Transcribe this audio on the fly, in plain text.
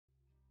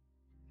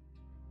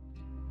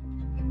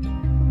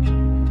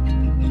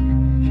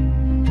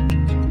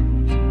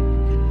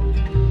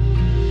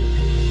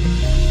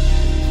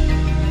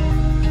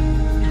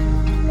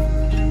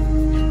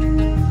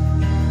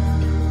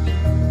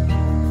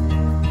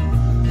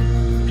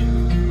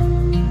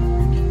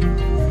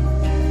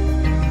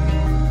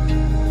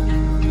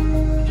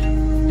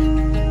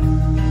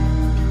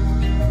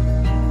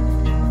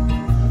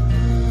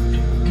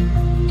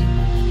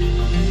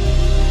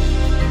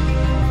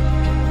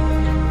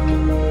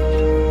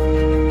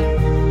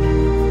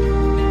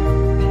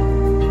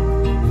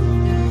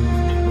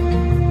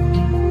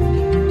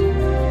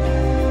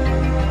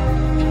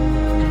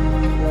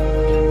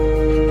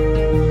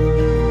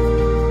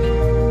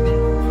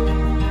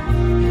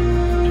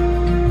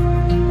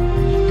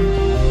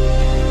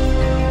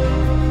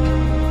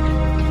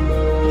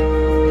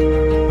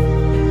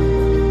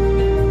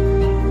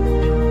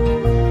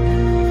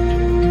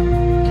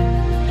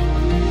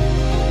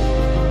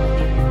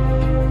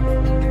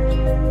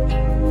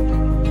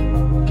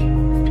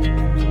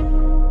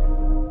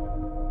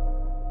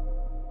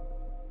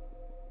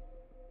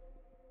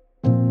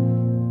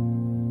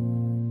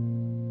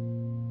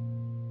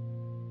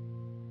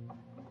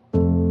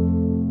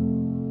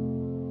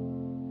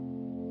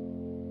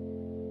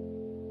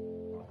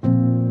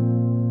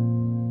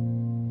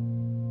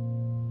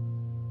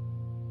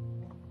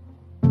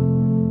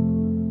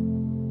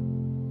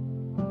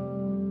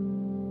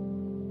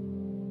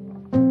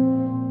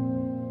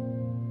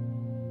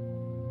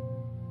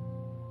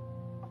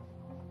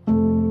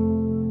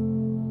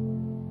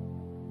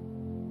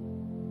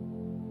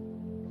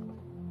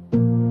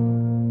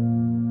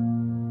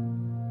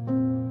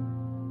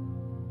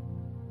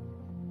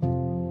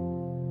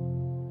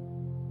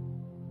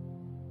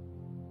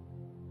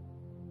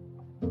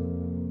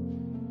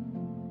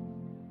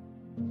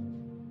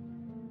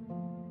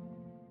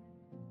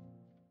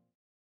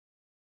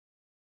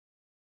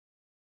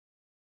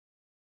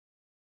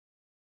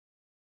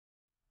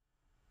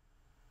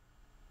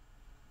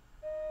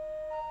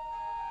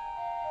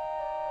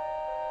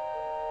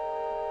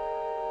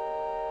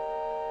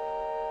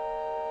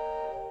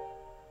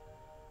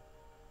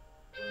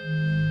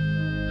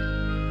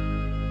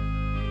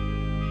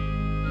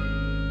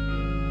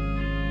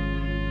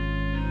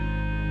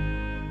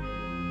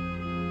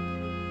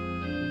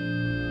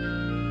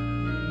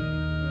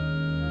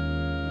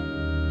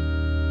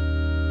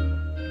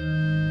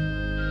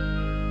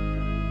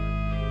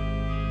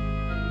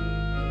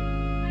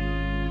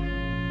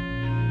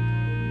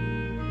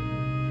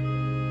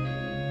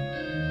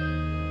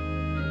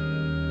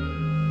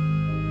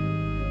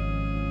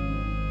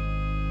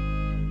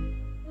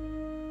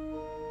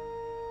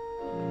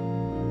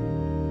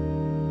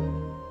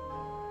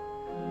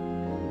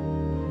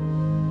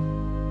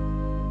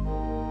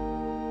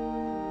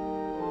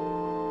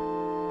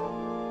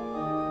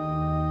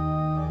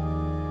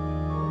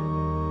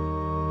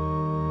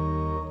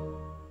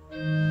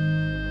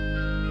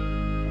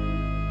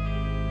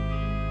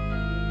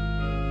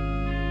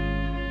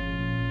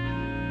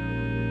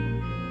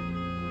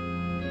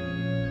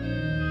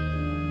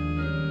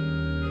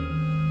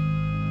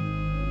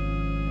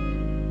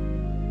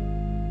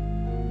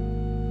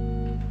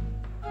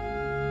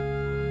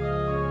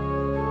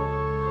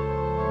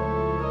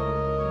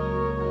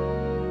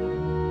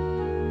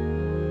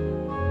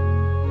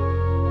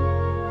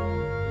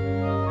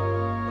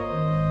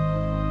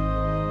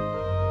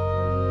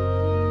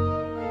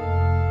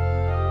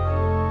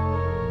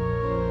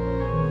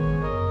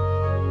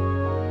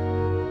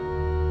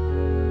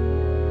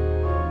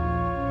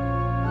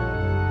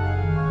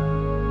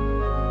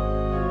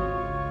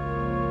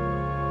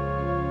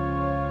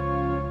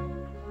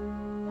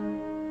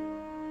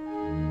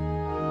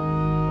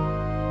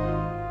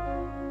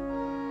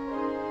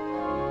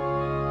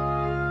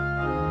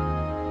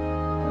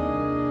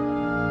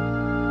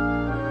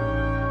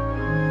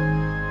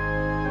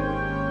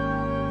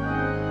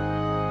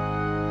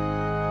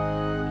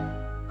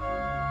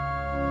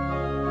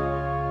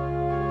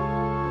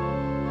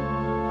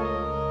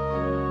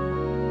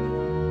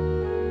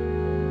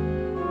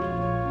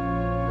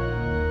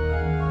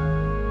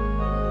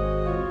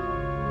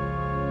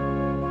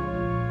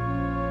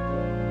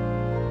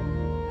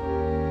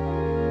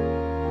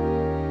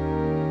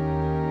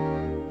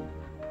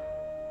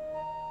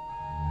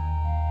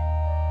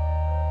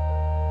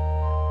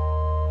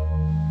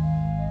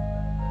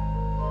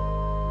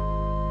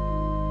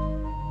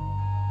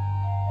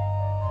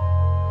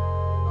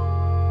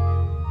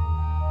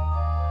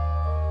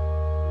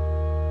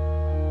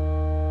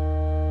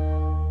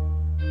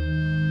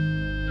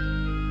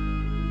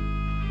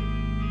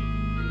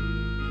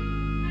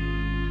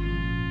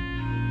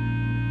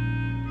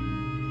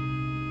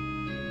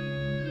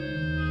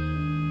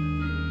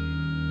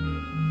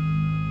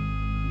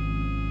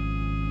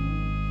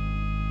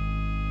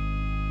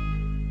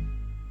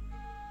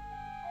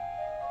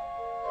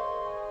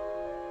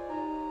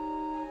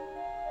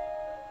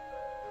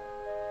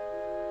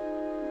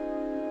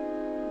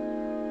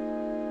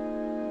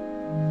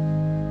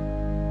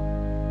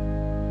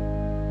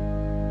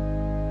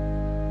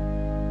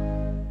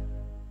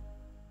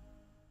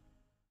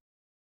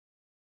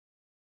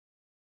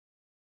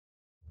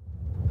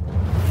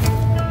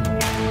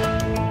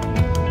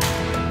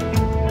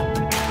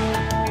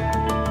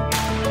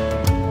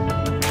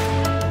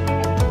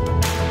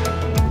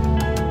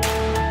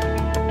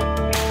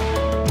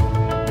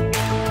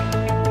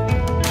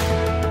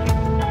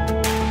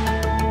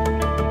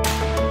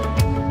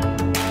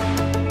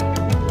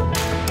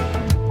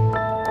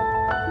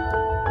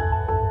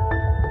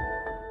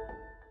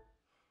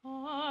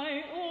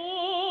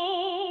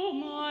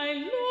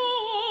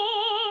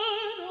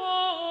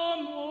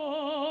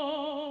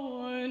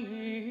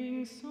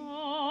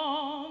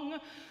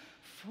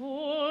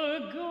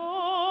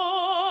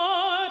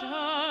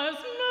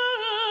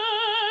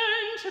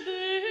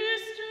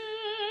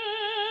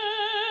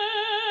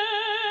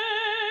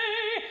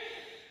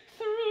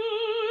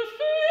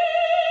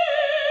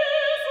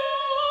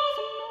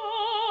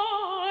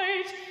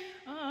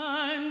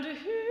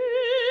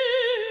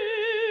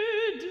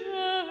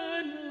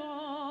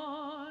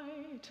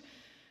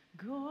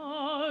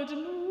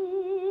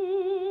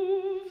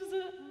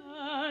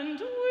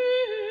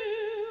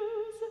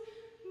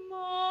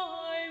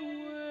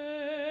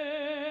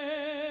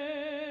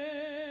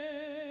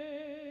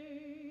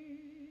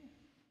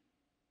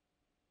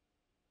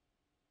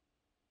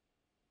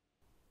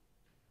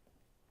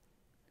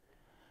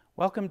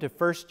Welcome to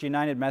First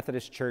United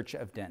Methodist Church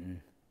of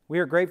Denton. We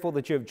are grateful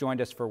that you have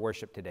joined us for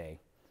worship today.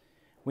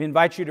 We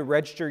invite you to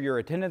register your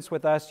attendance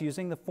with us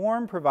using the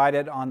form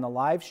provided on the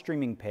live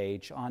streaming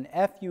page on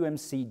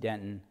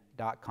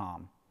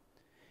fumcdenton.com.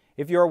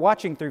 If you are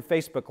watching through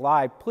Facebook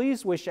Live,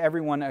 please wish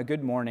everyone a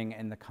good morning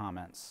in the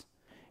comments.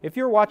 If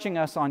you're watching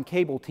us on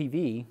cable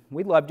TV,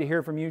 we'd love to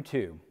hear from you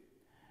too.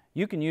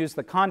 You can use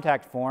the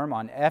contact form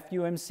on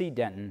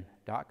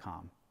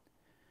fumcdenton.com.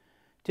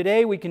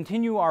 Today, we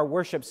continue our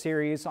worship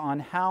series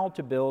on how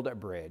to build a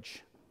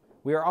bridge.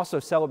 We are also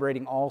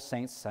celebrating All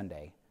Saints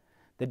Sunday,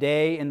 the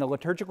day in the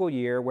liturgical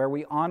year where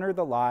we honor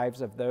the lives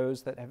of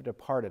those that have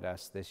departed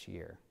us this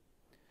year.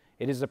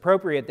 It is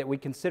appropriate that we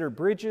consider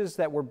bridges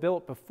that were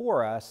built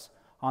before us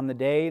on the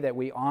day that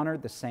we honor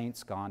the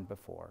saints gone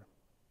before.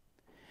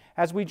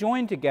 As we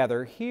join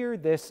together, hear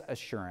this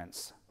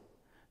assurance: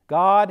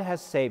 God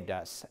has saved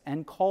us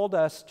and called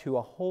us to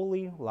a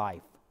holy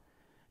life,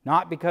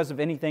 not because of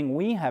anything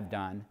we have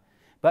done,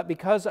 but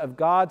because of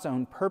God's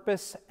own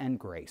purpose and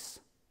grace.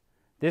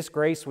 This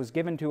grace was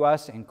given to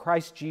us in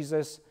Christ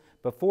Jesus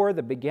before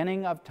the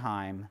beginning of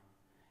time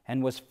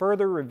and was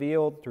further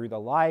revealed through the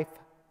life,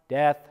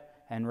 death,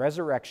 and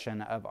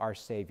resurrection of our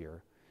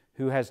Savior,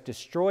 who has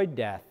destroyed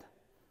death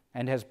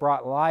and has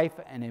brought life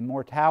and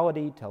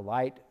immortality to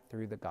light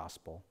through the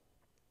gospel.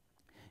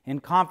 In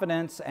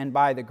confidence and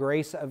by the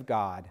grace of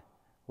God,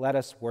 let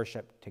us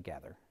worship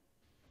together.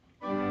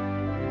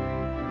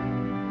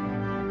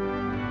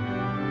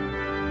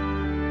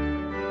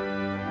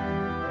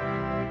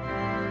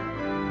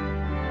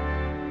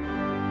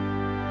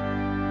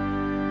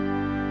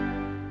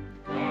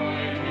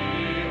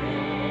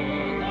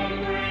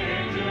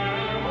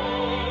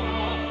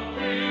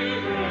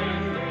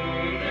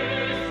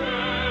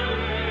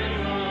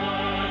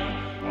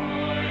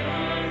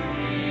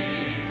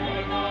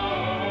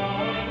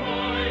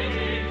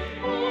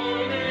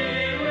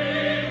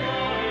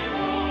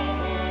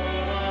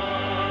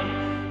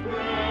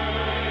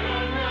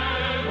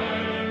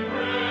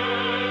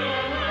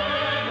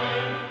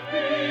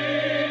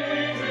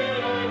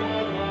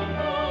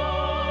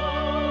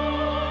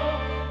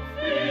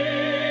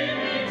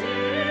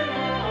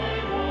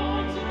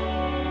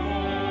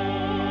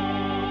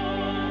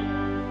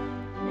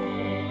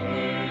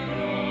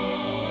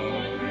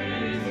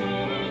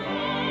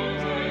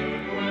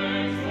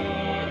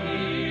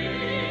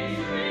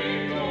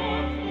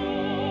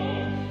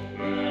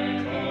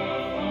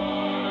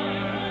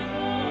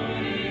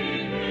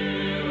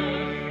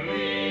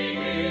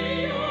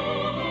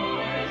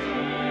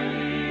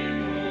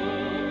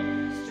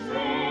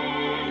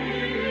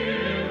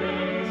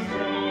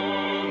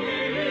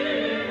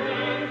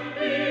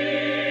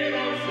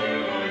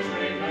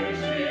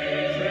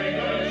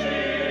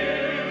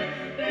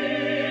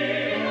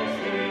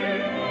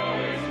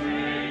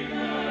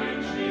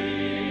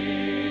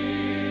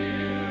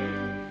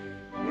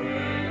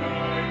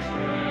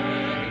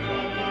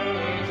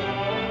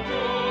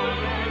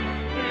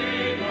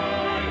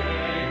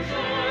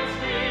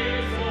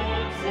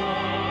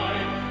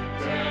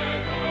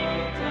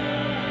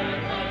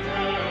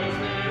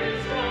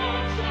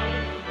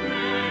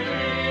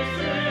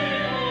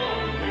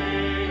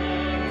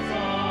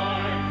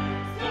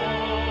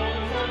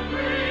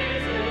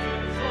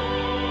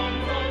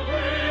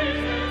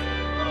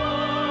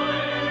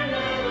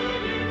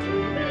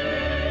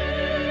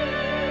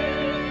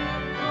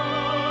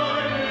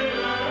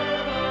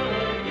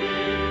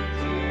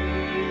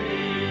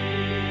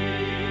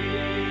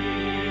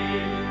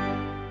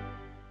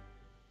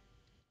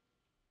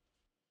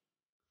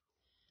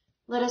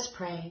 Let us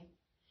pray.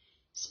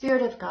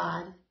 Spirit of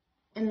God,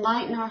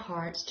 enlighten our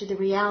hearts to the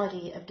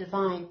reality of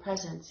divine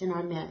presence in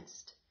our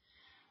midst.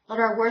 Let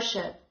our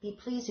worship be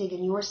pleasing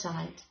in your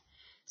sight,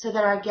 so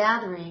that our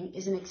gathering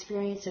is an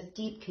experience of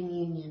deep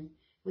communion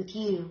with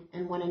you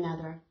and one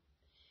another.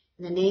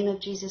 In the name of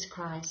Jesus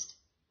Christ,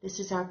 this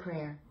is our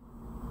prayer.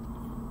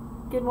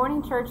 Good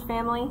morning, church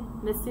family.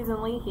 Miss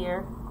Susan Lee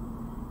here.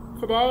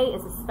 Today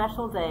is a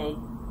special day,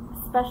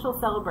 a special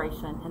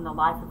celebration in the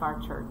life of our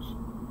church.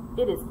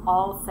 It is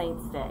All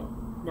Saints Day,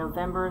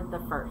 November the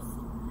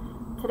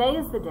 1st. Today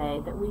is the day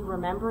that we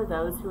remember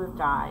those who have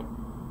died,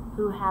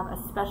 who have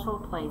a special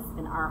place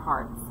in our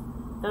hearts,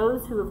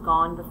 those who have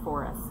gone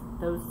before us,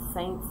 those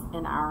saints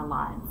in our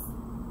lives.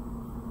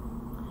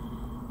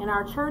 In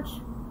our church,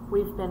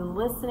 we've been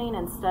listening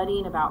and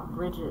studying about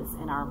bridges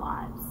in our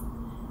lives.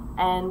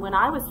 And when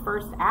I was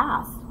first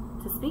asked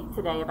to speak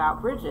today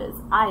about bridges,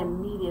 I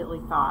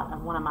immediately thought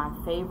of one of my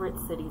favorite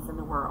cities in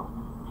the world,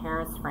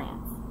 Paris,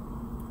 France.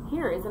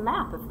 Here is a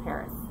map of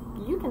Paris.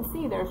 You can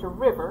see there's a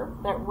river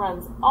that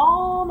runs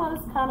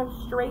almost kind of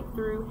straight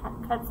through,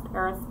 cuts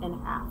Paris in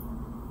half.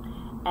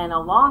 And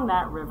along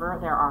that river,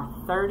 there are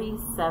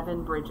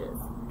 37 bridges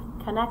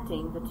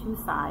connecting the two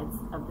sides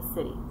of the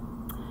city.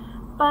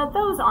 But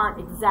those aren't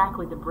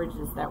exactly the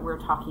bridges that we're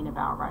talking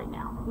about right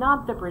now.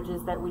 Not the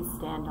bridges that we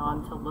stand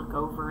on to look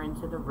over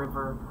into the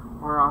river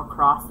or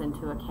across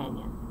into a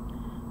canyon.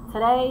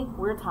 Today,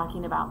 we're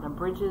talking about the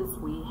bridges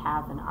we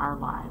have in our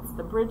lives,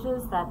 the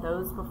bridges that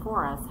those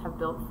before us have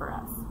built for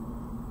us.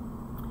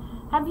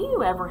 Have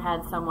you ever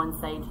had someone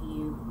say to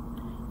you,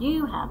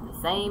 "You have the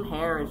same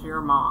hair as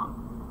your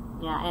mom"?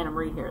 Yeah, Anna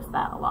Marie hears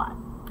that a lot.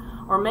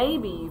 Or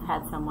maybe you've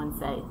had someone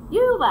say,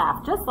 "You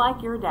laugh just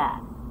like your dad."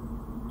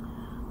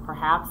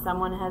 Perhaps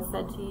someone has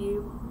said to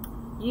you,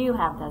 "You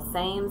have the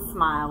same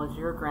smile as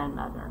your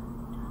grandmother."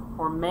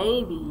 Or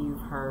maybe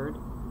you've heard,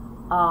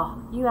 "Oh,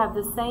 you have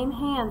the same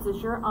hands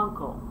as your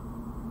uncle."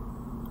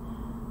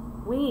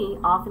 We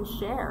often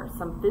share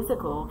some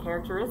physical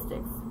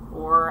characteristics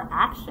or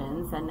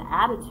actions and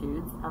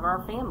attitudes of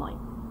our family.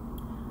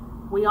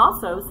 We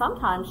also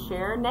sometimes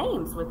share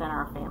names within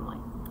our family.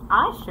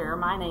 I share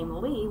my name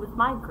Lee with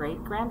my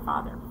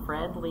great-grandfather,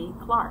 Fred Lee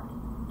Clark.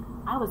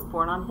 I was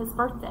born on his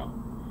birthday,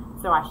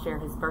 so I share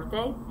his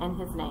birthday and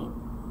his name.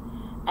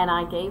 And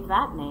I gave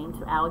that name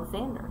to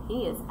Alexander.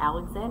 He is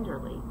Alexander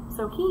Lee,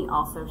 so he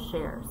also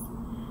shares.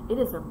 It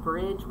is a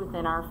bridge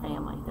within our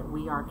family that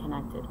we are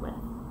connected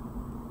with.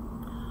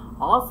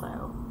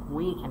 Also,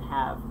 we can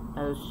have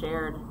those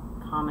shared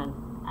common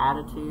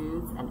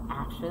attitudes and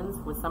actions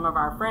with some of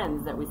our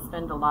friends that we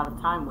spend a lot of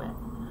time with.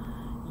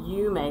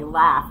 You may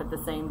laugh at the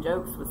same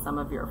jokes with some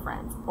of your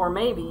friends, or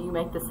maybe you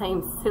make the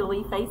same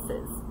silly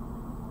faces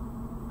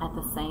at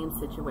the same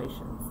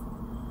situations.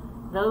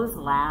 Those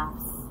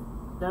laughs,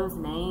 those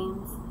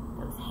names,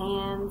 those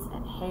hands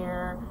and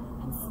hair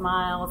and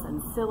smiles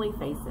and silly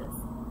faces,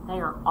 they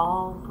are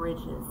all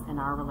bridges in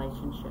our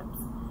relationships.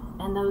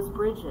 And those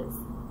bridges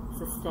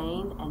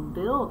sustain and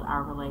build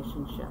our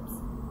relationships,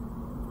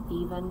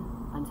 even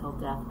until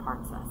death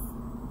parts us.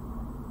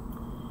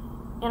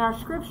 In our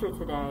scripture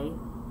today,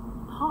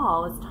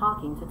 Paul is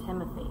talking to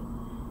Timothy,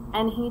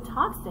 and he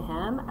talks to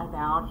him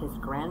about his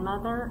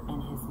grandmother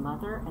and his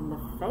mother and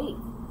the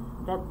faith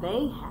that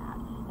they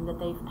had and that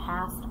they've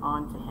passed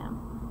on to him.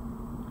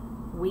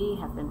 We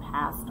have been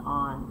passed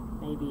on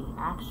maybe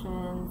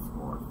actions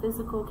or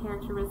physical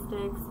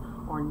characteristics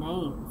or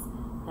names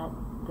that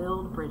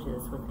build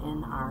bridges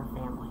within our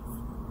families.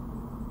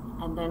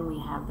 And then we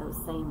have those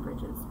same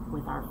bridges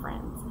with our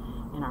friends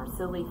in our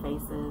silly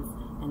faces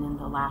and in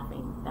the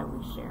laughing that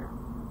we share.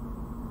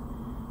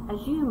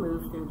 As you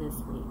move through this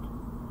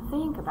week,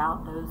 think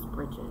about those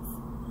bridges.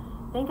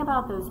 Think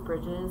about those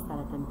bridges that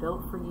have been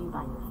built for you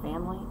by your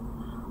family,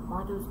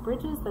 or those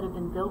bridges that have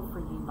been built for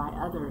you by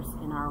others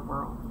in our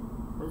world,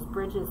 those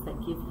bridges that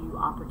give you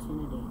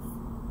opportunities.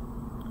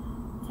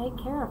 Take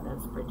care of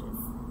those bridges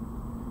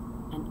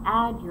and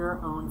add your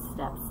own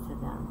steps to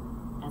them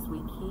as we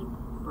keep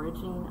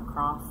bridging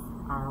across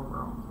our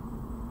world.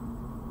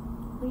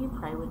 Will you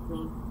pray with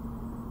me?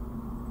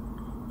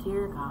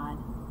 Dear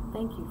God,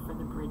 thank you for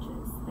the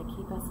bridges that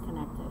keep us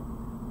connected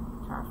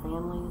to our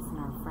families and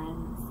our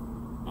friends,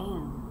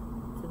 and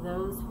to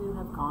those who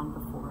have gone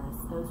before us,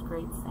 those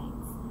great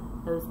saints,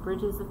 those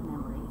bridges of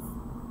memories.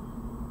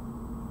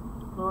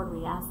 Lord,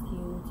 we ask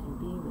you to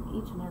be with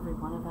each and every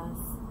one of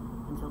us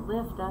and to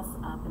lift us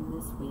up in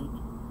this week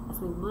as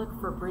we look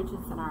for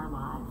bridges in our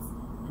lives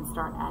and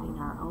start adding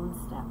our own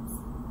steps.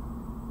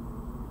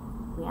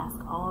 We ask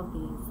all of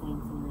these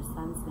things in your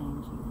Son's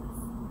name, Jesus.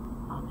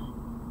 Amen.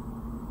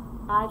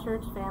 Bye,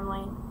 church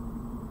family.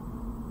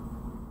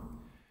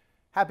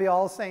 Happy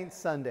All Saints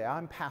Sunday.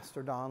 I'm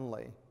Pastor Don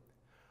Lee.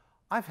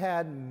 I've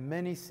had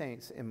many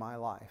saints in my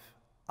life,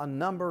 a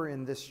number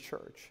in this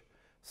church.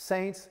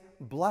 Saints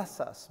bless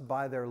us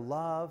by their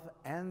love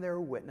and their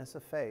witness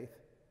of faith.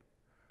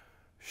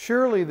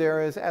 Surely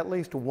there is at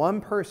least one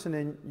person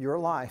in your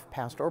life,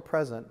 past or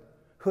present,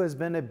 who has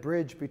been a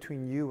bridge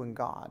between you and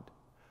God.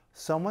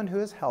 Someone who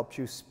has helped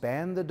you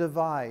span the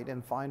divide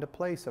and find a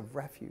place of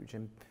refuge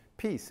and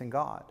peace in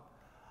God.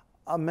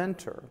 A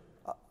mentor,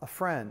 a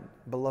friend,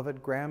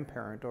 beloved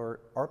grandparent or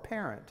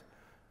parent,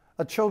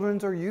 a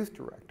children's or youth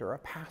director, a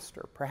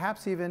pastor,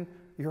 perhaps even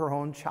your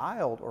own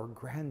child or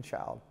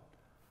grandchild.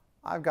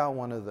 I've got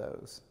one of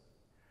those.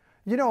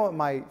 You know what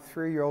my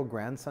 3-year-old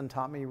grandson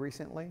taught me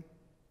recently?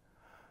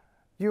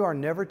 You are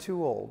never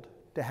too old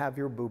to have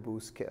your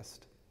boo-boos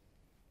kissed.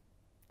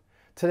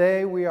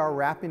 Today we are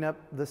wrapping up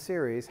the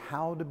series,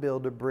 How to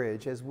Build a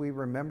Bridge, as we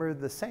remember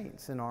the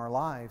saints in our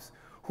lives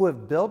who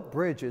have built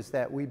bridges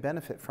that we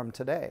benefit from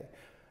today.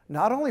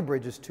 Not only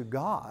bridges to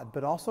God,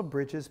 but also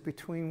bridges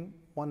between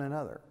one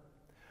another.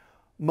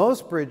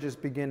 Most bridges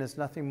begin as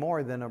nothing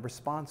more than a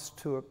response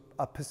to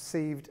a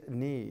perceived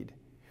need.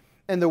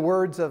 In the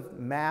words of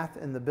math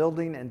in the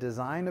building and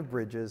design of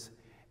bridges,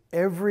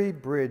 every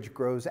bridge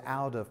grows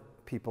out of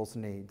people's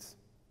needs.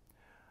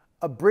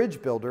 A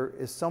bridge builder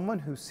is someone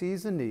who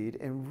sees a need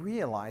and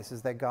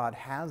realizes that God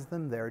has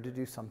them there to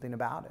do something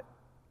about it.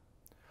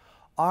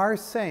 Our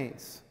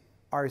saints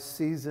are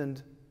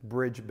seasoned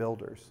bridge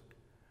builders.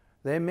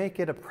 They make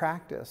it a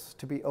practice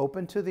to be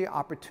open to the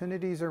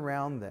opportunities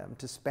around them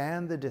to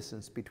span the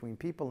distance between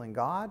people and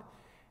God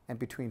and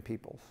between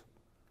peoples.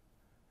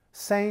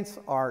 Saints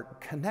are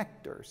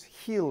connectors,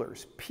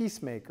 healers,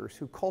 peacemakers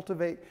who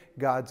cultivate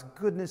God's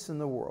goodness in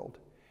the world.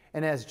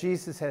 And as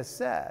Jesus has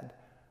said,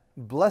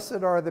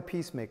 blessed are the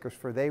peacemakers,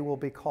 for they will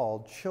be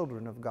called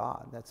children of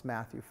God. That's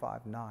Matthew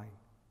 5:9.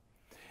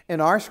 In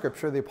our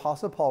scripture, the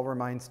Apostle Paul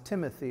reminds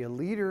Timothy, a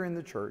leader in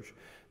the church,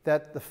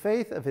 that the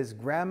faith of his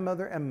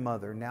grandmother and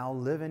mother now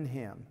live in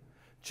him,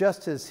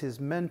 just as his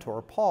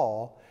mentor,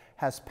 Paul,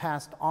 has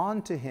passed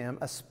on to him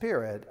a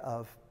spirit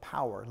of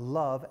power,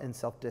 love, and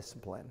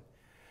self-discipline.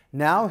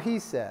 Now he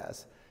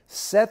says,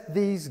 set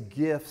these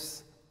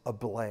gifts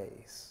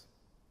ablaze.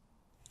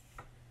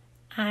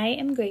 I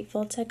am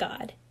grateful to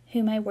God,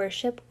 whom I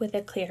worship with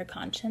a clear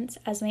conscience,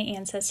 as my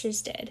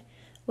ancestors did.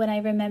 When I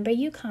remember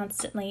you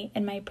constantly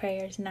in my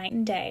prayers night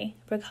and day,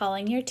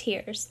 recalling your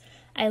tears,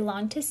 I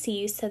long to see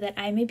you so that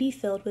I may be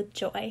filled with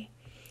joy.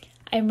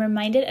 I am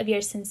reminded of your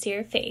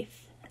sincere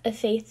faith, a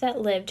faith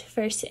that lived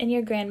first in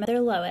your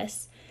grandmother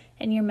Lois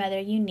and your mother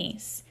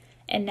Eunice,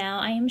 and now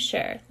I am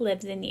sure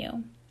lives in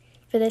you.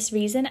 For this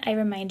reason, I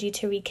remind you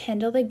to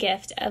rekindle the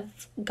gift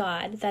of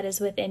God that is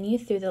within you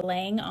through the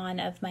laying on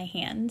of my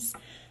hands.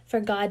 For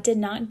God did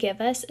not give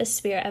us a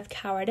spirit of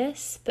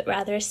cowardice, but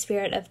rather a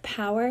spirit of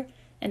power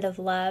and of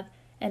love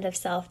and of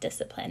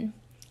self-discipline.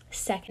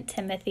 2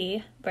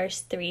 Timothy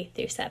verse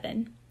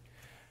 3-7.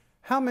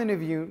 How many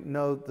of you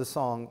know the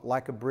song,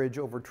 Like a Bridge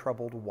Over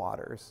Troubled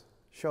Waters?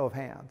 Show of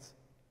hands.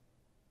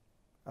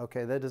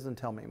 Okay, that doesn't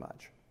tell me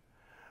much.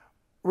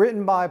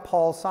 Written by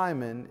Paul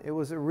Simon, it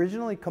was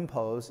originally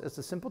composed as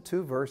a simple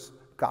 2-verse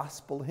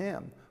gospel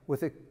hymn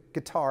with a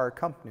guitar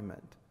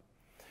accompaniment.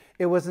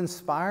 It was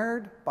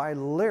inspired by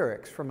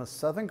lyrics from a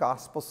Southern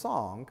gospel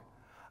song,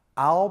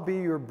 I'll be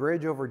your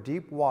bridge over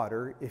deep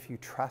water if you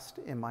trust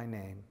in my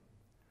name.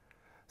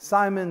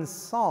 Simon's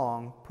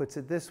song puts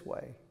it this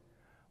way,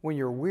 when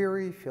you're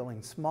weary,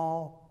 feeling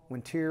small,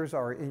 when tears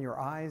are in your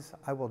eyes,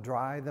 I will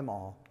dry them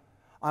all.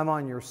 I'm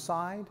on your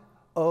side,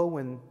 oh,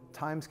 when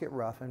times get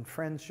rough and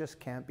friends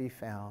just can't be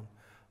found,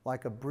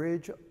 like a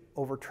bridge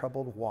over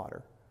troubled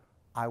water,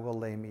 I will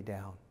lay me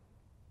down.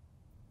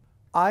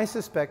 I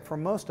suspect for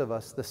most of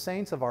us, the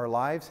saints of our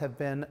lives have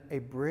been a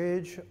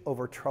bridge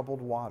over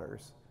troubled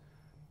waters.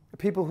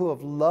 People who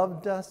have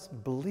loved us,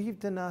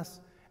 believed in us,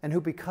 and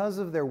who because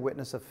of their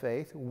witness of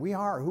faith, we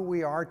are who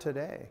we are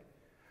today.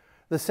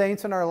 The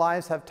saints in our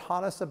lives have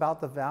taught us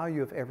about the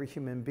value of every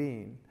human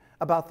being,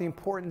 about the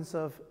importance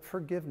of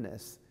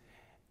forgiveness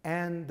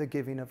and the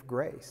giving of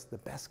grace, the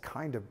best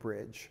kind of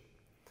bridge.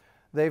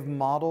 They've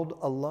modeled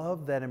a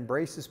love that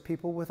embraces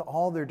people with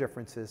all their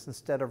differences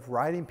instead of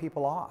writing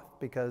people off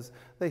because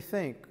they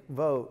think,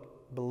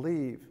 vote,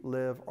 believe,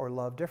 live, or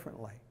love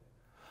differently.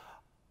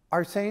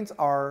 Our saints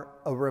are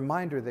a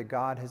reminder that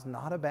God has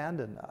not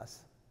abandoned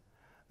us.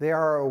 They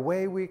are a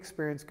way we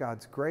experience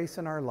God's grace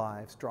in our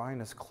lives,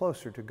 drawing us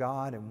closer to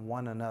God and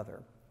one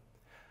another.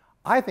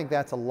 I think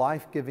that's a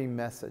life-giving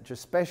message,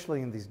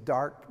 especially in these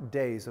dark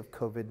days of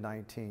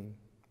COVID-19.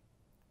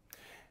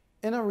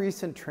 In a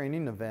recent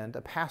training event,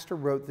 a pastor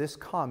wrote this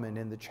comment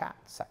in the chat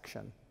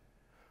section.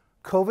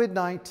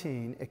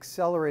 COVID-19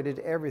 accelerated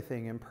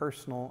everything in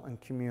personal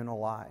and communal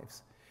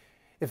lives.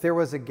 If there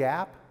was a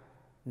gap,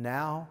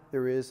 now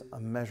there is a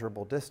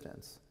measurable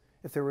distance.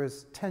 If there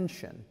was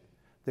tension,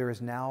 there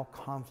is now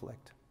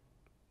conflict.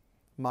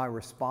 My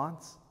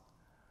response?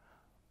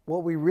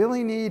 What we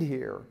really need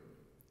here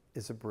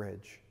is a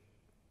bridge.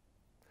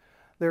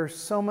 There's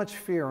so much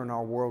fear in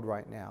our world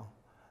right now.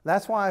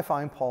 That's why I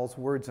find Paul's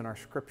words in our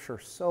scripture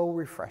so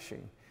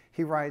refreshing.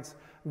 He writes,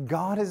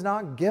 God has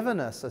not given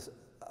us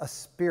a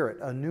spirit,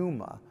 a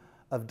pneuma,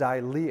 of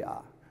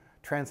dileia,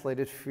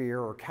 translated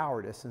fear or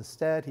cowardice.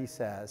 Instead, he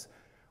says,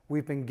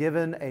 we've been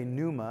given a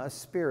pneuma, a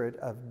spirit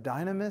of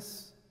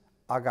dynamis,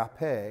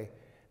 agape,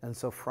 and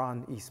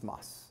sophron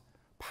ismas,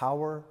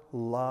 power,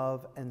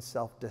 love, and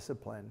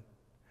self-discipline.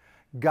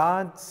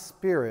 God's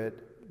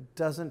spirit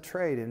doesn't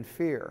trade in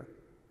fear.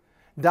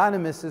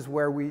 Dynamis is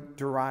where we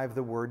derive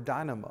the word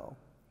dynamo.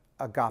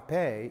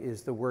 Agape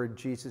is the word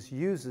Jesus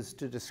uses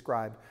to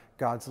describe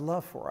God's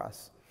love for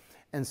us.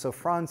 And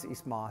sophron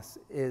ismas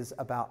is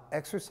about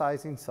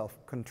exercising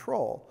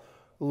self-control,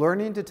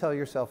 learning to tell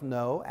yourself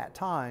no at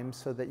times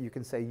so that you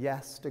can say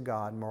yes to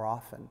God more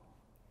often.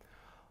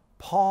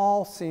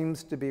 Paul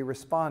seems to be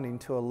responding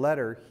to a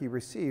letter he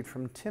received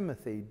from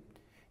Timothy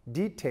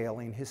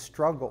detailing his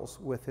struggles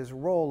with his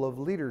role of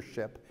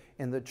leadership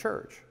in the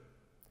church.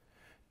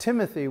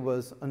 Timothy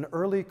was an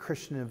early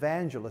Christian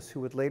evangelist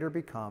who would later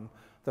become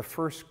the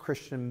first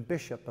Christian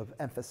bishop of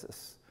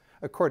Ephesus,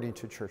 according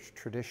to church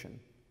tradition.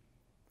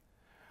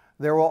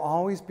 There will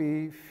always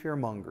be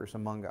fearmongers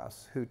among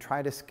us who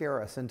try to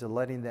scare us into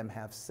letting them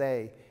have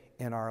say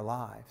in our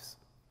lives.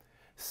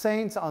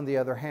 Saints, on the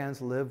other hand,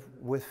 live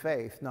with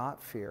faith,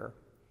 not fear,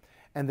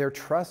 and their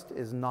trust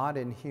is not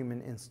in human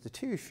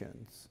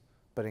institutions,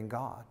 but in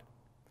God.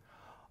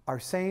 Our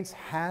saints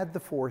had the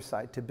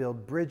foresight to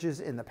build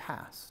bridges in the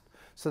past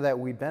so that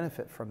we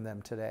benefit from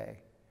them today.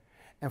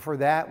 And for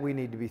that, we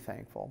need to be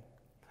thankful.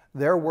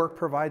 Their work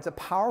provides a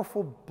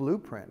powerful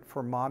blueprint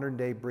for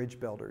modern-day bridge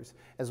builders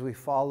as we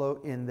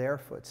follow in their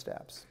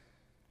footsteps.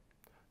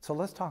 So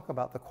let's talk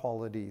about the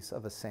qualities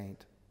of a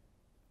saint.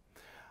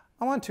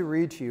 I want to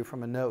read to you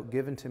from a note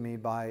given to me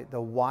by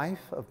the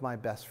wife of my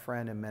best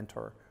friend and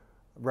mentor,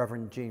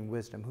 Reverend Jean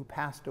Wisdom, who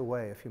passed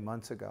away a few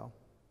months ago.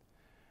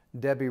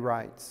 Debbie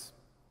writes,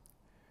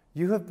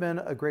 "You have been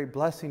a great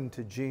blessing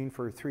to Gene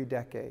for 3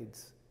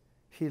 decades.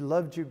 He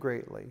loved you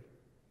greatly,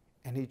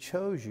 and he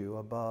chose you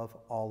above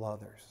all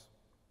others."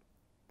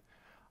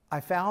 I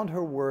found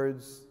her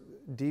words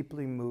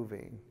deeply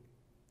moving,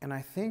 and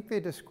I think they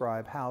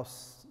describe how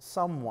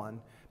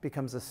someone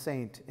becomes a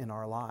saint in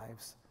our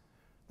lives.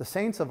 The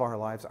saints of our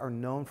lives are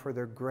known for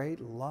their great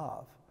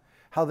love,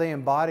 how they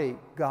embody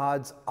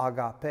God's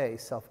agape,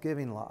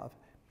 self-giving love,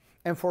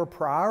 and for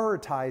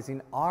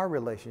prioritizing our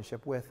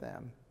relationship with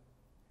them.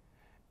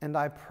 And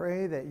I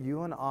pray that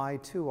you and I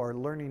too are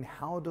learning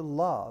how to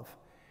love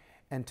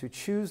and to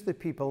choose the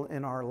people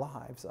in our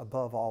lives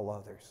above all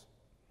others.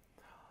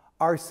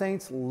 Our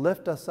saints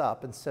lift us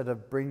up instead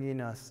of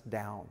bringing us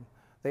down.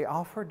 They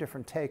offer a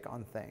different take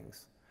on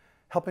things,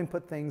 helping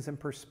put things in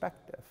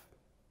perspective.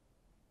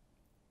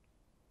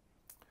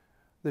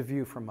 The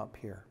view from up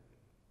here.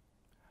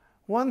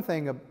 One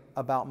thing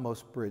about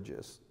most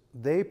bridges,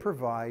 they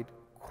provide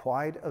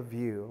quite a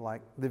view,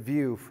 like the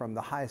view from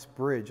the highest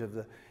bridge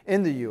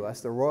in the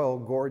U.S., the Royal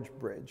Gorge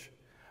Bridge.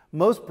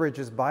 Most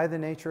bridges, by the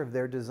nature of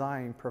their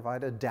design,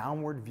 provide a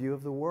downward view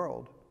of the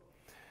world.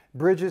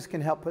 Bridges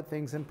can help put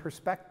things in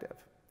perspective.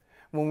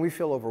 When we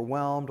feel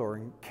overwhelmed or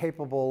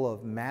incapable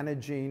of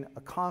managing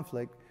a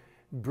conflict,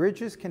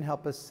 bridges can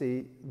help us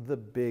see the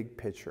big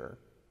picture.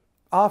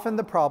 Often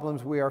the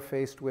problems we are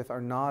faced with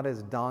are not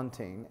as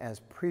daunting as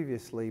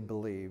previously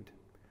believed.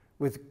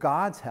 With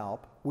God's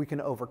help, we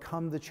can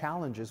overcome the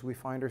challenges we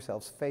find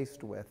ourselves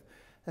faced with,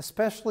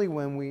 especially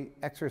when we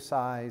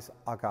exercise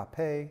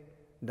agape,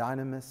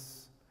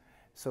 dynamis,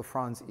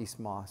 sophron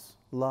ismos,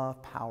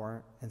 love,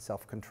 power, and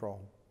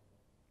self-control.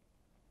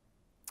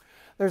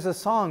 There's a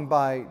song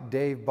by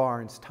Dave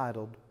Barnes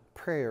titled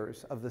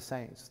Prayers of the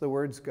Saints. The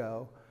words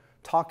go,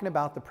 talking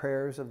about the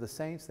prayers of the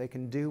saints, they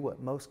can do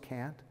what most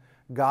can't.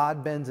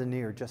 God bends an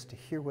ear just to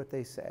hear what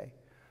they say.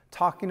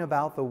 Talking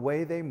about the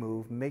way they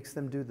move makes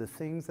them do the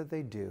things that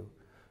they do.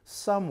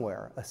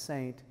 Somewhere a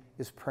saint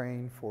is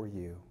praying for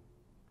you.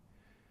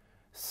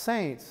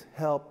 Saints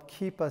help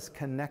keep us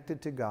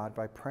connected to God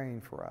by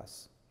praying for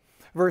us.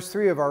 Verse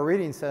 3 of our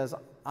reading says,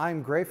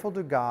 "I'm grateful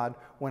to God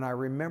when I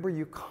remember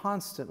you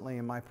constantly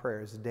in my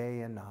prayers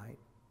day and night."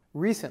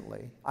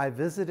 Recently, I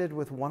visited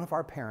with one of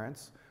our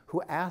parents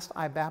who asked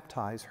I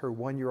baptize her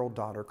 1-year-old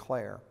daughter,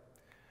 Claire.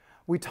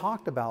 We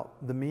talked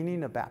about the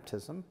meaning of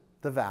baptism,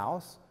 the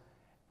vows,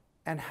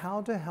 and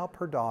how to help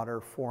her daughter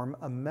form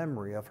a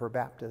memory of her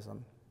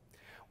baptism.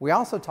 We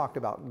also talked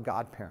about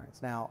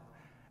godparents. Now,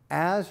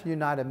 as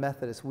United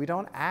Methodist, we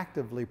don't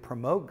actively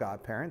promote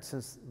godparents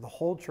since the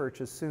whole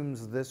church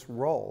assumes this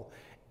role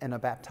in a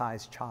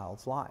baptized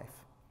child's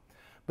life.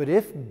 But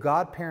if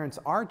godparents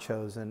are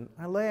chosen,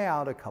 I lay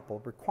out a couple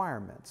of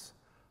requirements.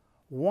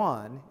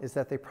 One is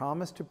that they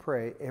promise to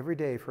pray every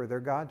day for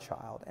their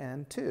godchild,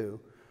 and 2,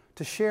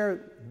 to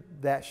share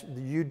that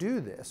you do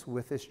this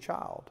with this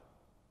child.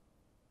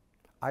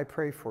 I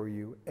pray for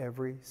you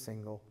every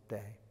single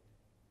day.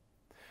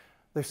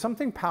 There's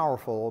something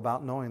powerful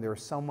about knowing there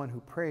is someone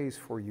who prays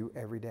for you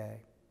every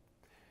day.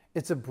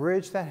 It's a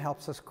bridge that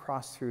helps us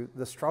cross through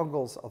the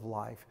struggles of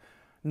life,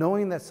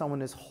 knowing that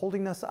someone is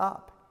holding us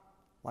up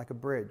like a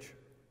bridge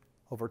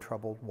over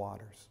troubled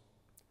waters.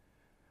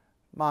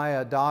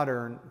 My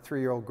daughter and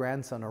 3-year-old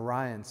grandson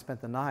Orion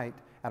spent the night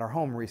at our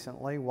home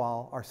recently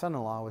while our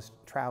son-in-law was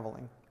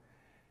traveling.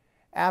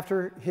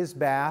 After his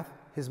bath,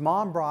 his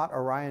mom brought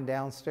Orion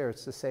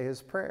downstairs to say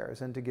his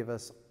prayers and to give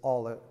us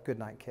all a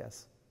goodnight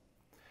kiss.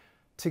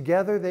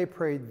 Together they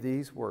prayed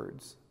these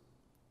words,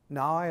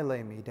 "Now I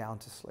lay me down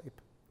to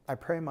sleep. I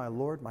pray my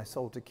Lord my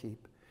soul to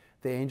keep.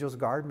 The angels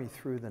guard me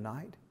through the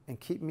night and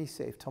keep me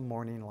safe till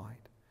morning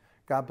light.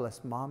 God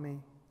bless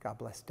Mommy, God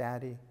bless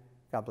Daddy,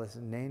 God bless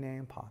Nene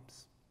and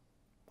Pops.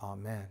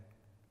 Amen."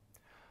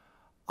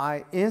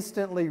 I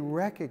instantly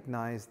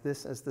recognized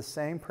this as the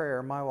same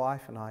prayer my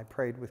wife and I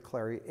prayed with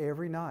Clary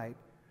every night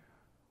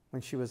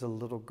when she was a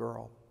little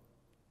girl.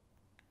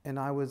 And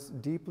I was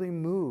deeply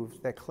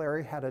moved that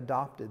Clary had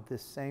adopted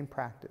this same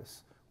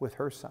practice with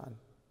her son.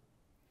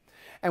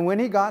 And when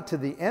he got to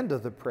the end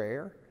of the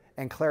prayer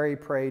and Clary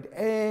prayed,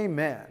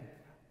 "Amen,"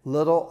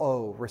 little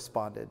O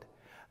responded,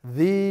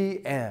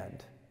 "The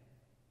end."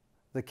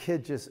 The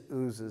kid just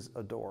oozes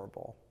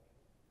adorable.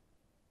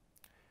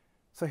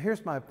 So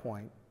here's my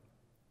point.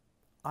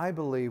 I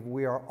believe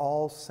we are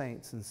all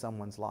saints in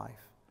someone's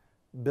life,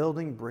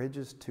 building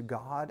bridges to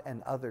God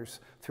and others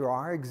through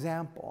our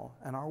example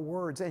and our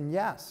words, and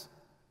yes,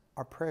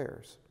 our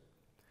prayers.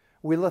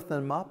 We lift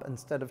them up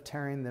instead of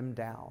tearing them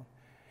down.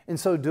 In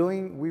so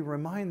doing, we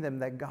remind them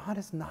that God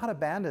has not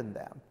abandoned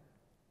them.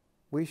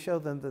 We show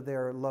them that they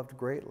are loved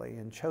greatly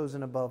and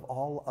chosen above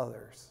all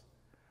others.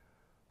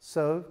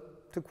 So,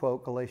 to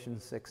quote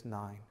Galatians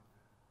 6:9,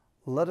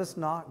 "Let us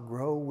not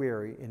grow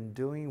weary in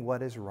doing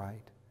what is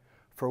right,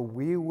 for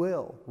we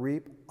will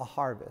reap a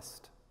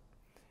harvest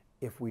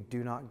if we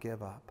do not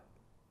give up."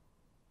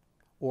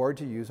 Or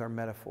to use our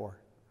metaphor,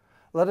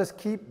 let us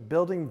keep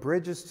building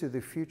bridges to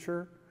the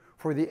future,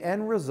 for the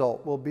end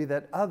result will be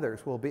that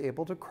others will be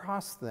able to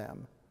cross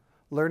them,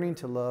 learning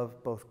to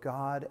love both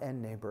God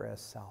and neighbor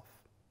as self.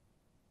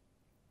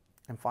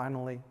 And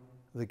finally,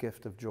 the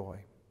gift of joy.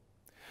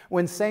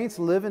 When saints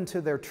live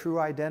into their true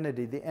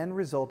identity, the end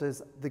result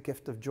is the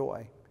gift of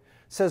joy.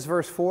 Says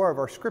verse 4 of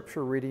our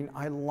scripture reading,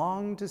 I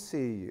long to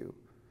see you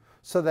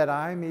so that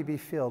I may be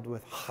filled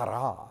with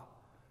hara,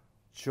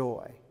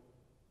 joy.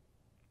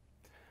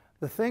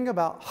 The thing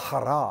about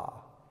hara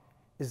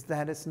is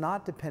that it's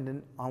not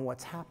dependent on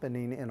what's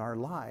happening in our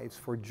lives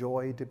for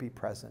joy to be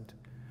present.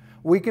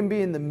 We can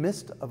be in the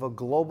midst of a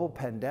global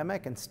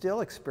pandemic and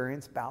still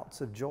experience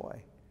bouts of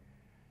joy.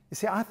 You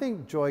see, I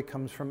think joy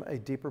comes from a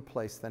deeper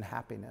place than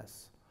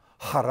happiness.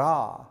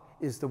 Hara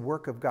is the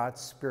work of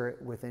God's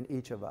Spirit within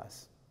each of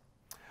us.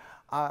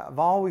 I've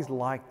always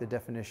liked the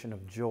definition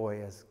of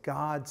joy as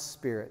God's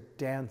Spirit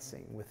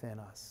dancing within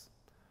us.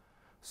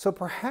 So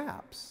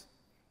perhaps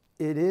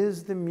it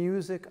is the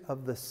music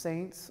of the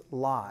saints'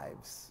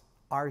 lives,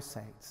 our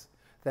saints,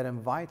 that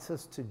invites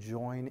us to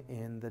join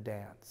in the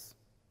dance.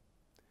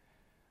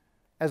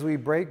 As we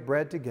break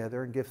bread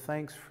together and give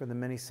thanks for the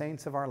many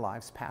saints of our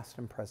lives, past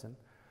and present,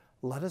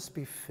 let us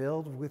be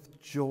filled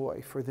with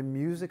joy for the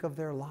music of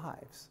their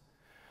lives.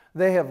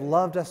 They have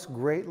loved us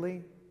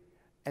greatly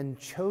and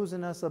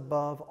chosen us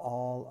above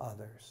all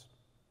others.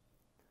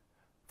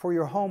 For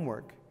your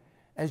homework,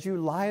 as you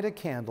light a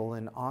candle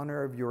in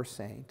honor of your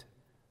saint,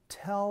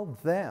 tell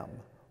them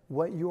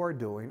what you are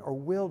doing or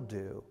will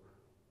do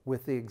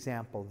with the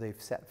example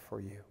they've set for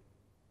you.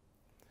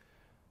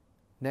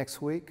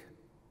 Next week,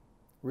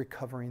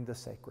 recovering the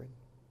sacred.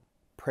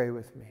 Pray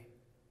with me.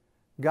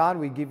 God,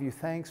 we give you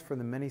thanks for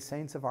the many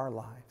saints of our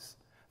lives.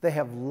 They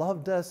have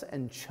loved us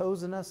and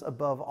chosen us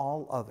above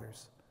all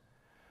others.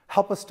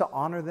 Help us to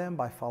honor them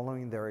by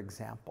following their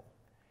example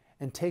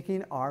and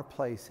taking our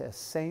place as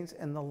saints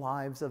in the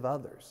lives of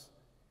others.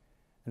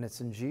 And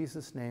it's in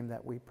Jesus' name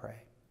that we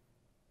pray.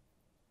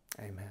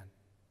 Amen.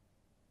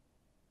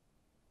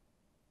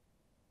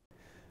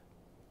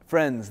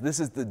 Friends, this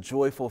is the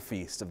joyful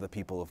feast of the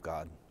people of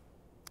God.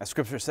 As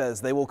Scripture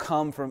says, they will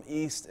come from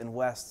east and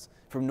west,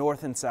 from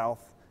north and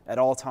south, at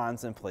all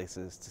times and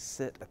places, to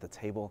sit at the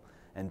table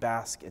and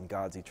bask in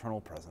God's eternal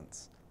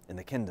presence in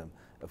the kingdom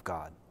of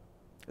God.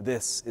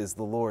 This is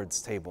the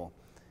Lord's table,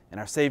 and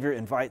our Savior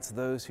invites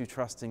those who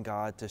trust in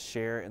God to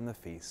share in the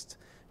feast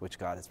which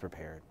God has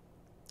prepared.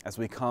 As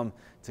we come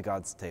to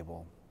God's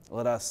table,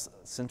 let us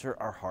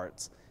center our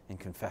hearts in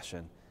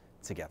confession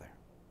together.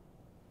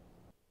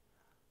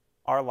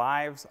 Our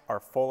lives are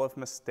full of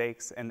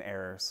mistakes and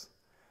errors,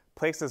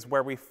 places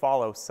where we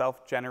follow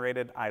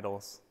self-generated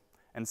idols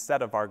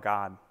instead of our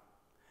God.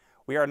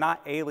 We are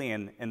not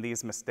alien in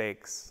these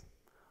mistakes.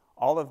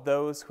 All of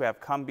those who have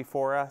come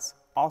before us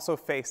also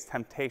face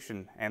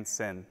temptation and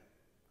sin.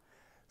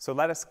 So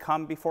let us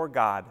come before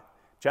God,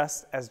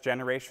 just as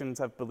generations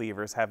of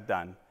believers have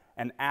done,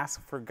 and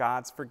ask for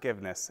God's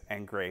forgiveness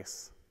and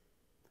grace.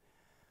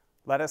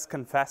 Let us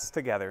confess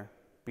together,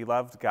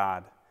 beloved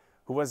God,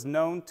 who was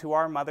known to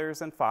our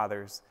mothers and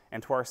fathers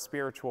and to our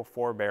spiritual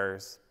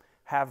forebears,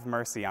 have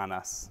mercy on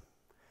us.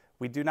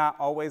 We do not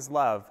always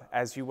love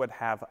as you would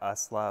have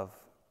us love.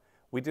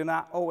 We do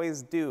not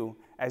always do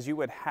as you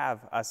would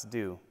have us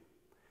do.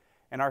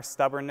 In our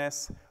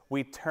stubbornness,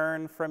 we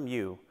turn from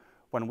you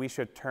when we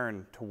should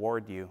turn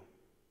toward you.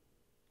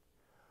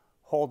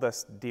 Hold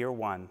us, dear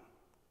one,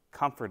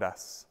 comfort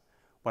us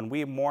when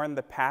we mourn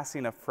the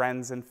passing of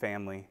friends and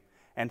family,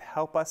 and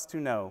help us to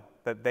know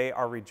that they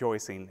are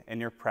rejoicing in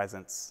your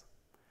presence.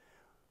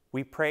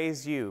 We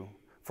praise you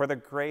for the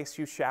grace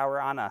you shower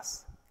on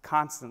us,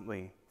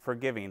 constantly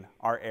forgiving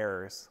our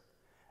errors,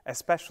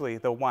 especially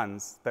the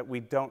ones that we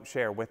don't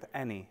share with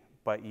any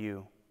but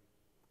you.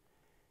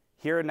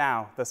 Hear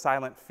now the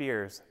silent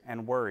fears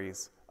and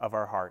worries of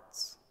our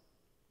hearts.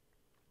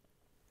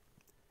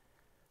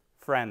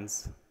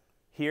 Friends,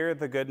 hear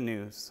the good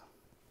news.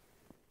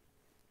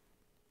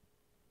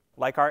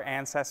 Like our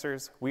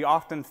ancestors, we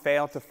often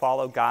fail to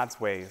follow God's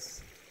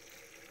ways,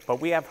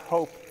 but we have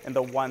hope in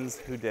the ones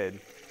who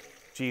did.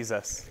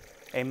 Jesus,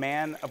 a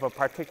man of a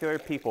particular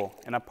people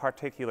in a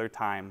particular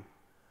time,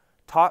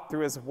 taught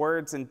through his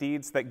words and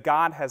deeds that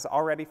God has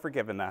already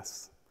forgiven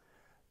us.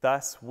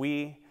 Thus,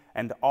 we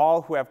and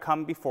all who have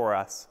come before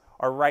us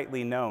are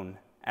rightly known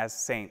as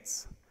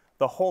saints,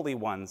 the holy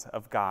ones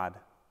of God.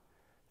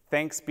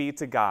 Thanks be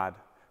to God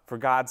for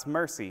God's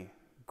mercy,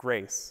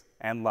 grace,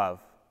 and love.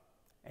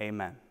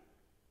 Amen.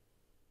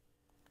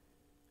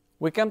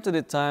 We come to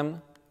the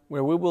time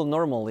where we will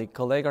normally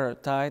collect our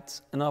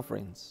tithes and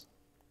offerings.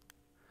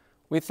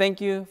 We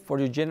thank you for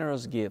your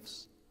generous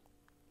gifts.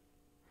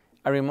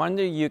 A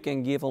reminder, you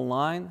can give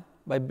online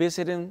by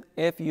visiting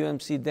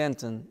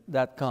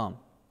fumcdenton.com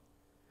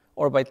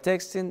or by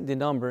texting the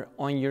number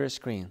on your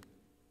screen.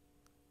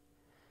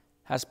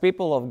 As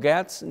people of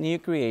God's new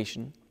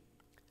creation,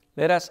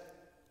 let us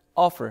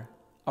offer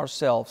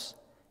ourselves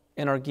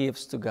and our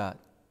gifts to God.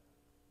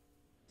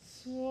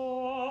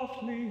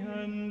 Softly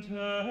and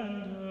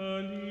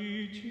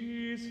tenderly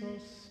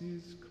Jesus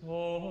is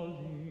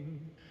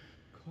calling,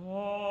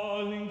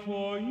 calling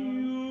for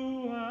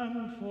you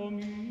and for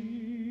me.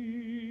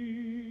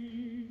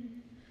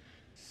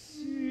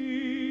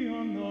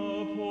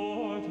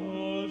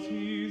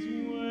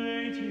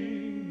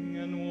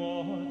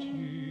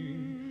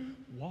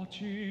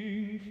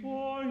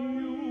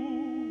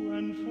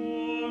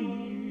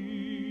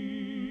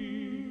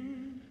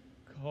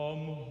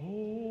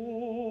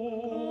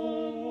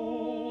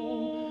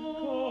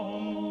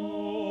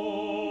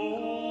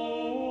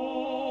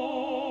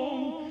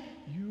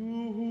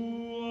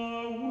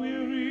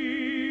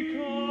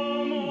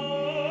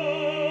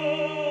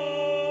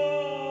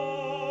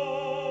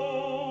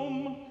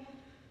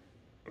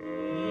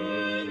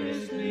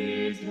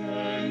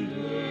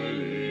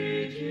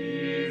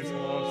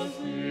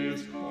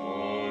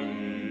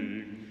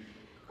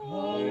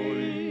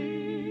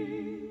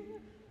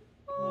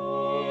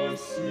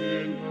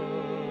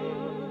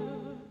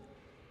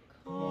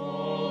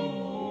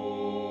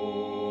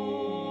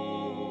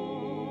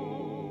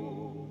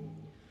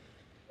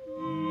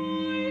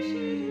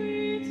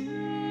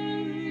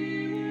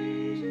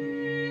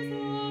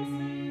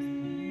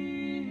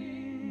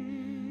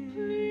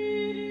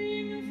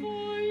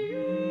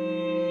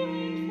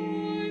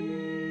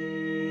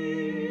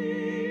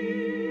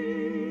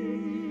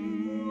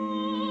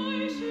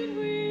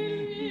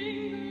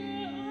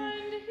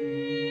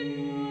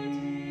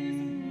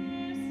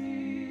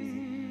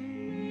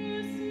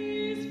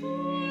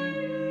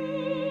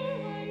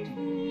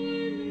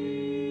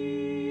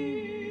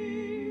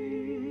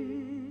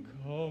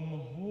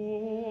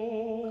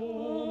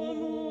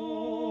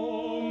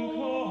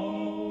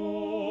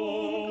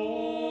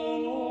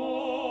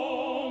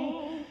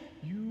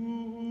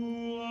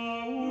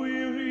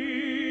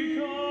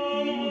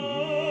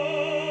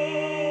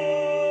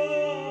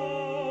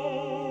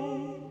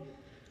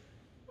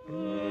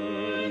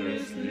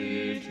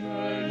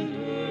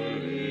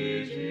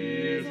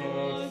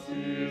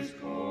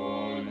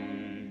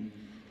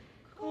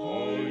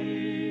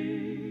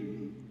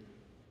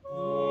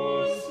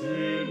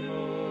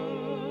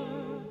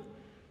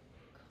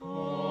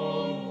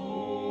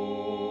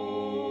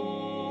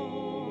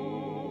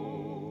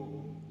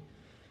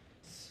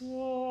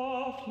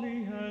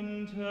 softly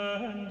and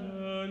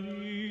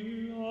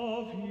tenderly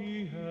love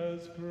he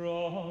has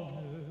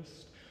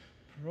promised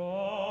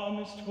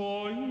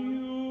for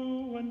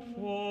you and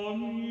for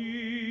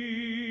me.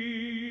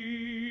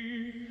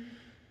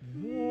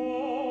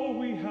 Though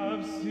we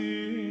have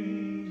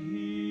sinned,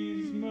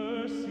 his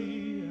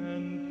mercy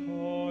and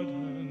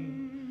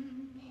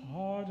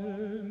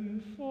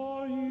pardon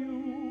for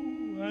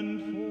you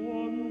and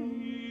for me.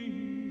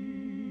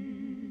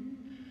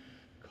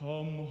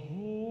 Come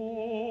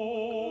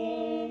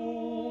home,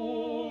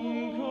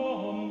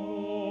 come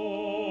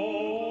home.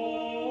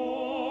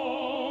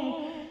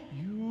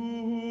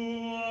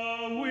 You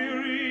are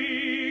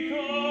weary,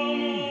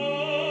 come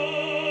home.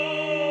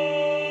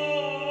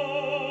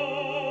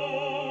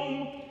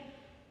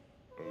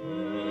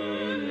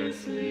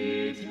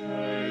 Earnestly,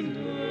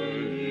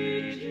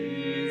 tenderly,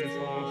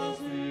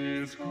 Jesus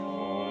is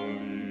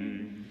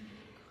calling,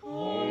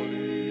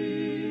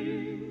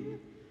 calling.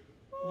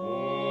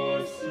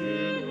 Oh,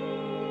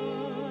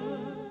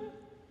 sinner,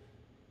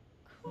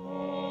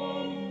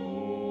 come home.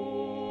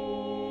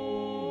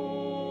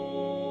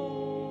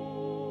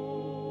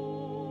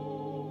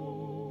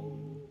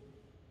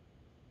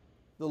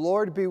 The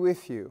Lord be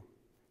with you,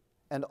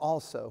 and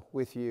also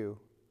with you.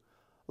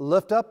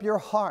 Lift up your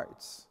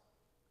hearts.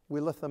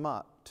 We lift them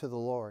up to the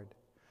Lord.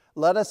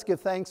 Let us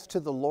give thanks to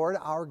the Lord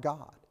our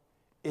God.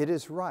 It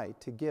is right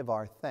to give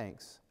our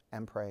thanks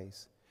and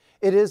praise.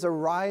 It is a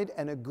right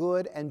and a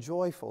good and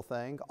joyful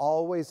thing,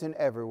 always and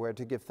everywhere,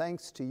 to give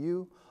thanks to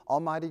you,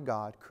 Almighty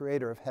God,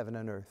 creator of heaven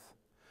and earth.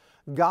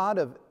 God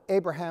of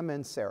Abraham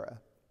and Sarah,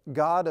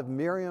 God of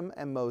Miriam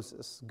and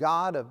Moses,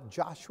 God of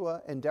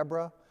Joshua and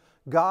Deborah,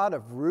 God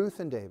of Ruth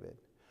and David,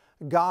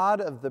 God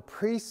of the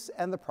priests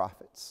and the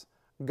prophets,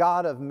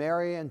 God of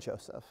Mary and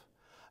Joseph,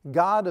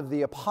 God of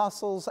the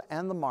apostles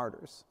and the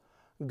martyrs,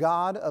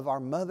 God of our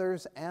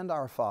mothers and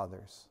our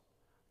fathers,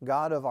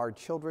 God of our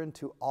children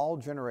to all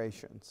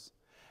generations.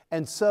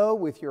 And so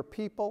with your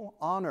people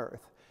on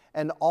earth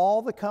and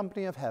all the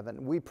company of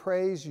heaven, we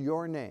praise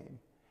your name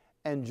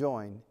and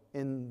join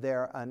in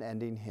their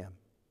unending hymn.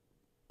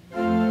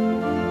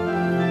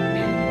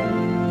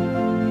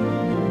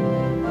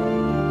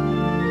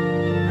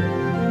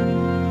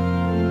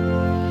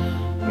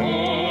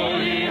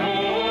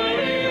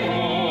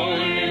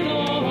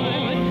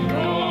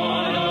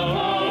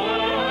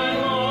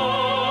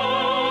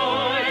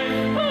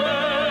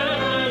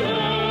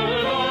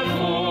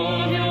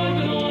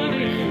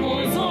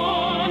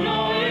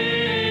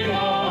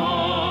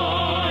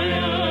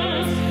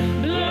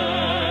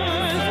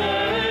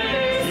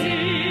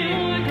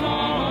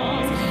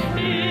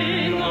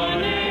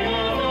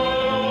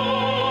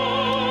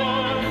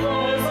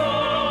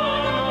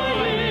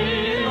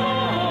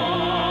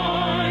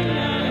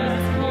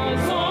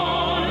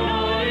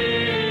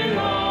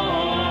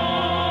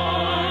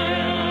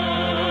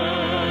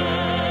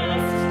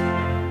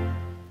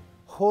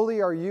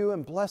 Holy are you,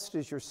 and blessed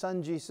is your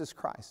Son, Jesus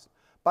Christ.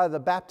 By the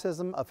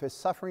baptism of his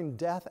suffering,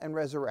 death, and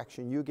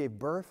resurrection, you gave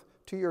birth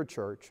to your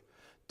church,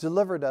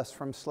 delivered us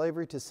from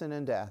slavery to sin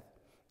and death,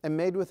 and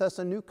made with us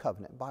a new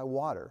covenant by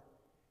water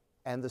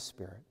and the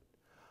Spirit.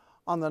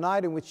 On the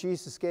night in which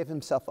Jesus gave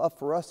himself up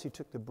for us, he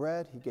took the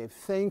bread, he gave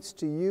thanks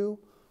to you,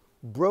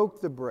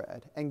 broke the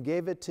bread, and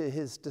gave it to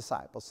his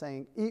disciples,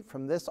 saying, "Eat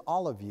from this,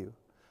 all of you.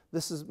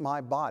 This is my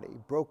body,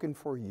 broken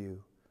for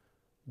you.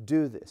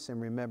 Do this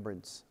in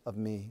remembrance of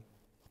me."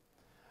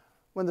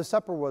 When the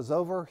supper was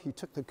over, he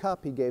took the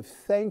cup, he gave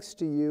thanks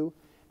to you,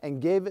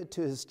 and gave it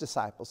to his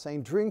disciples,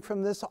 saying, "Drink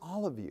from this,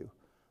 all of you.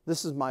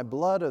 This is my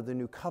blood of the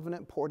new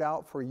covenant poured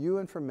out for you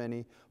and for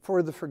many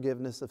for the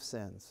forgiveness of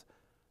sins.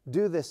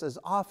 Do this as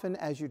often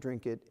as you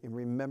drink it in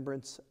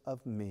remembrance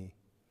of me."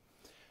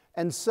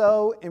 And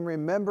so, in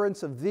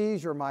remembrance of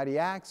these your mighty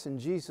acts in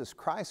Jesus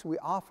Christ, we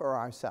offer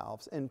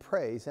ourselves in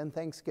praise and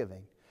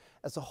thanksgiving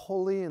as a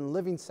holy and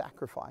living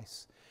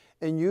sacrifice,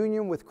 in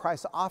union with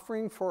Christ's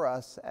offering for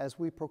us as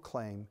we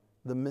proclaim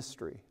the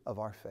mystery of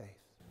our faith.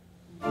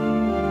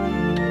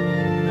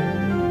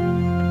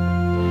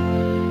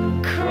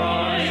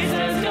 Christ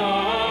has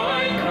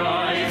died,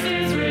 Christ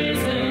is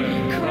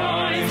risen,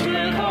 Christ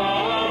will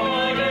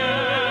come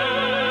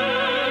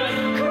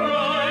again.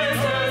 Christ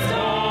has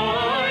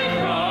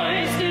died,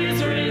 Christ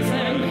is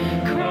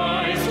risen,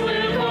 Christ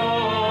will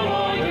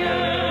come again.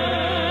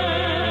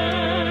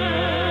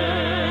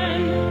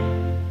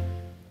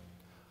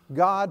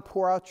 God,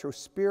 pour out your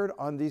Spirit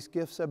on these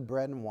gifts of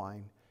bread and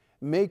wine.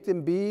 Make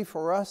them be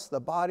for us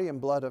the body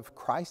and blood of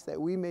Christ, that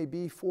we may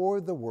be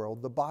for the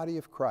world the body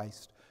of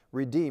Christ,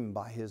 redeemed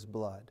by his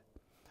blood.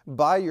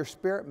 By your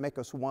Spirit, make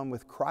us one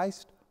with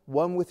Christ,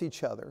 one with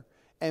each other,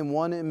 and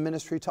one in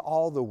ministry to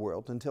all the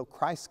world, until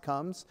Christ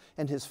comes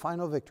and his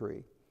final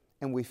victory,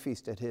 and we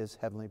feast at his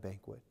heavenly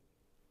banquet.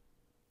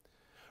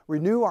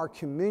 Renew our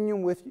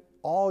communion with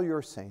all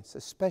your saints,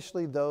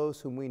 especially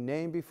those whom we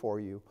name before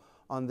you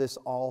on this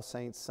All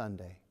Saints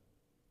Sunday.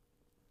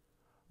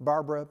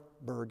 Barbara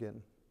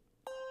Bergen,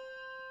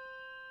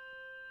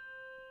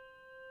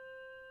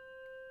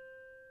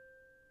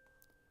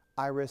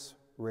 Iris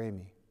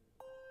Ramey,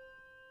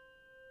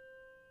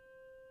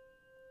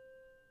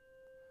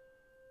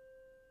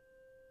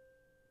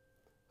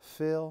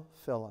 Phil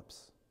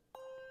Phillips.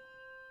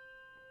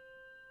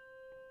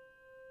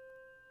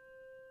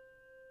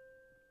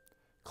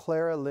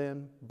 Clara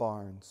Lynn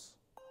Barnes.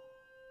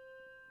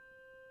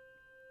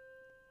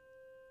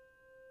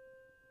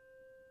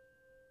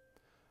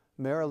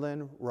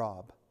 Marilyn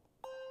Robb.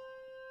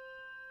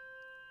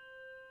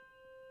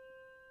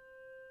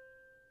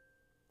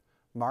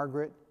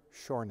 Margaret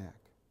Shornack.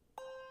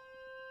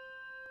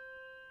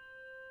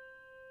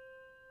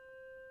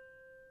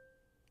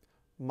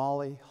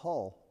 Molly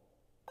Hull.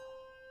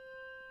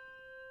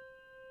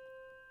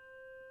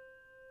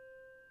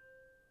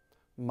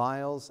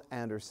 Miles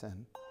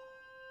Anderson.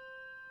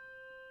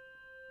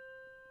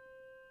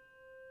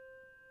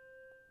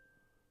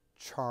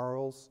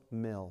 Charles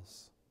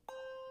Mills.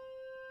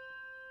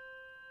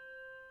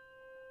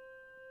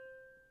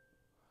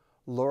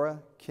 Laura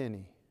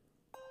Kinney.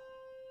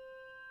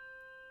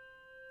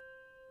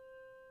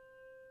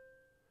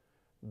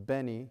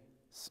 Benny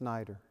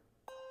Snyder.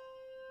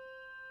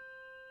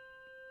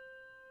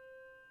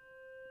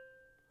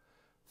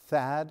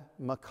 Thad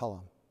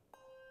McCullum.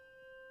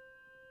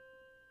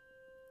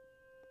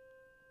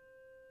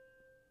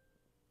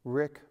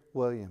 Rick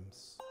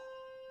Williams.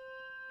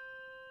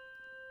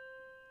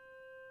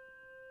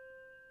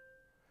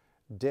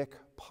 Dick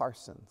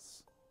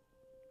Parsons.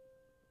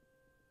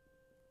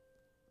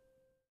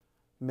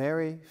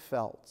 Mary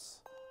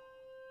Feltz.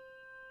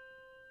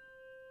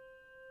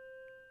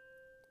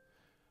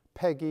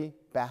 Peggy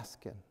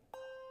Baskin.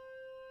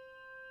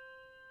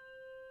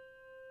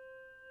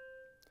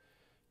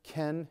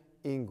 Ken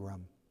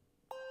Ingram.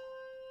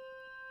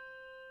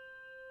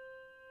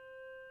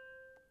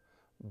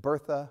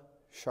 Bertha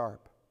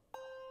Sharp.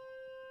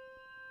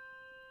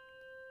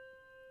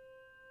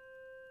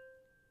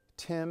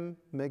 Tim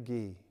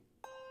McGee.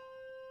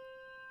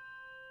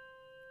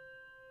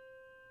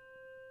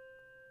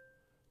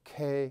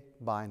 Kay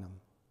Bynum.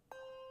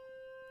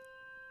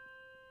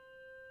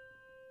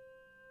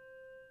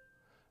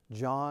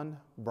 John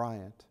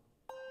Bryant.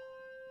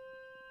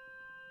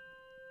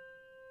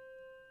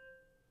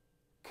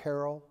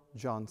 Carol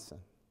Johnson.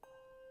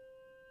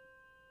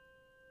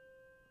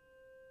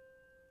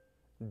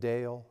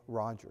 Dale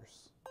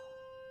Rogers.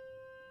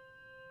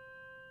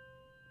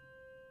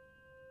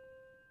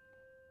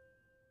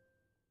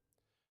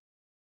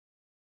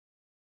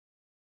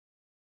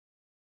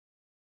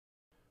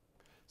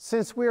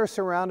 Since we are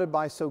surrounded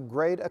by so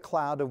great a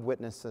cloud of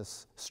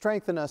witnesses,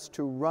 strengthen us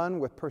to run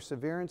with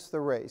perseverance the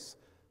race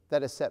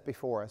that is set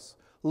before us,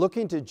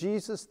 looking to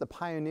Jesus, the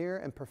pioneer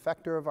and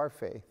perfecter of our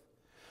faith.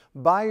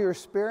 By your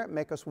Spirit,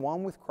 make us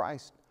one with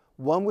Christ,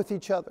 one with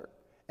each other,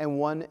 and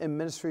one in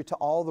ministry to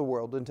all the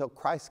world until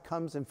Christ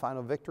comes in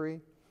final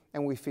victory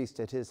and we feast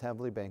at his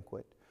heavenly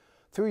banquet.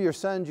 Through your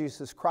Son,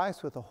 Jesus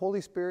Christ, with the Holy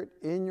Spirit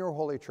in your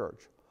holy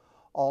church,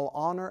 all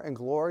honor and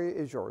glory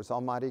is yours,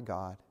 Almighty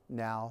God,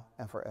 now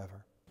and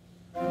forever.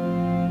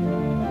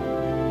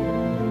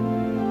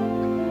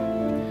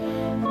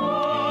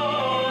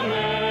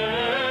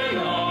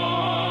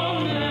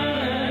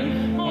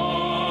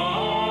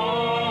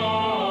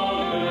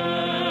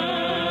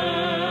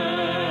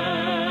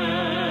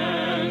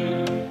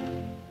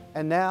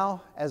 And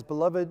now, as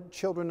beloved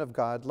children of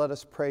God, let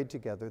us pray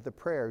together the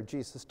prayer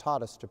Jesus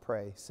taught us to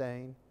pray,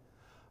 saying,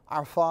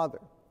 Our Father,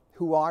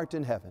 who art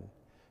in heaven,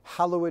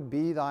 hallowed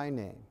be thy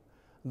name.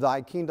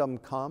 Thy kingdom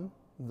come,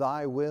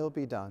 thy will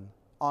be done,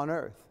 on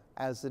earth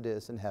as it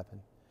is in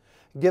heaven.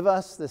 Give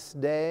us this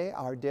day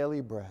our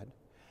daily bread,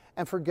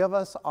 and forgive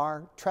us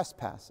our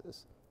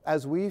trespasses,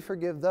 as we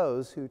forgive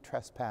those who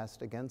trespass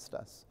against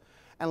us.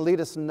 And lead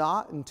us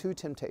not into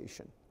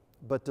temptation,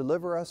 but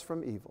deliver us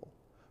from evil.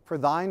 For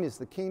thine is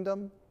the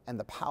kingdom, and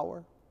the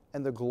power,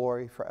 and the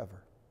glory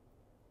forever.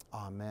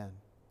 Amen.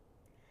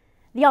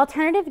 The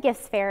Alternative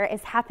Gifts Fair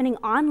is happening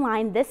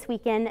online this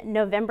weekend,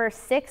 November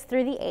 6th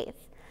through the 8th.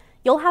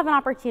 You'll have an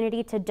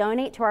opportunity to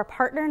donate to our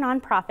partner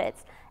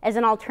nonprofits as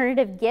an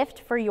alternative gift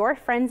for your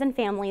friends and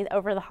families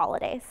over the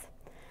holidays.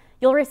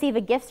 You'll receive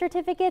a gift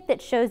certificate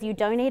that shows you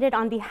donated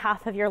on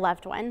behalf of your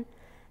loved one.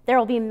 There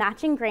will be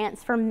matching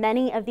grants for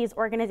many of these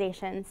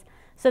organizations,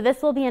 so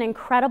this will be an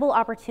incredible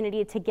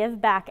opportunity to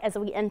give back as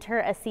we enter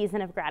a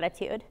season of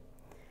gratitude.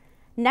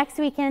 Next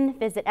weekend,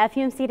 visit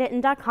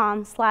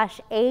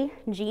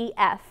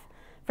fumcdenton.com/AGF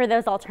for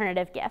those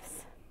alternative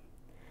gifts.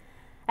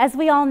 As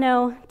we all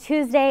know,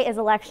 Tuesday is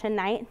election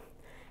night,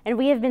 and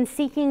we have been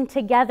seeking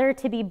together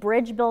to be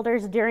bridge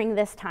builders during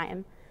this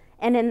time.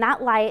 And in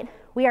that light,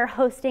 we are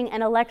hosting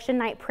an election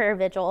night prayer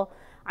vigil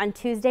on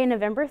Tuesday,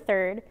 November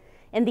 3rd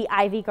in the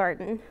Ivy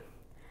Garden.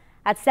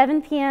 At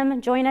 7 p.m.,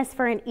 join us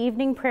for an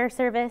evening prayer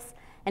service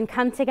and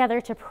come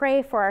together to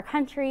pray for our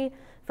country,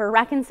 for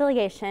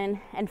reconciliation,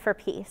 and for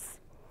peace.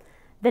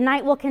 The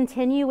night will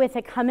continue with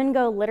a come and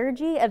go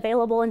liturgy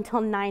available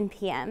until 9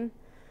 p.m.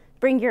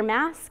 Bring your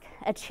mask,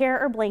 a chair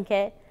or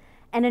blanket,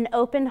 and an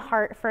open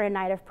heart for a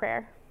night of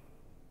prayer.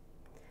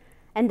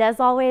 And as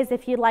always,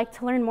 if you'd like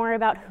to learn more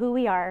about who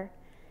we are,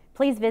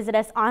 please visit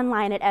us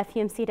online at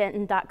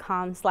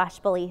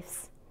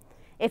fumcdenton.com/beliefs.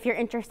 If you're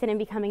interested in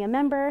becoming a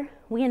member,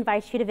 we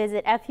invite you to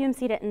visit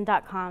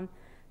fumcdenton.com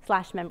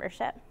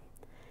www.churchofgod.org/membership.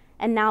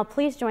 And now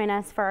please join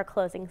us for our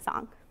closing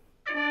song.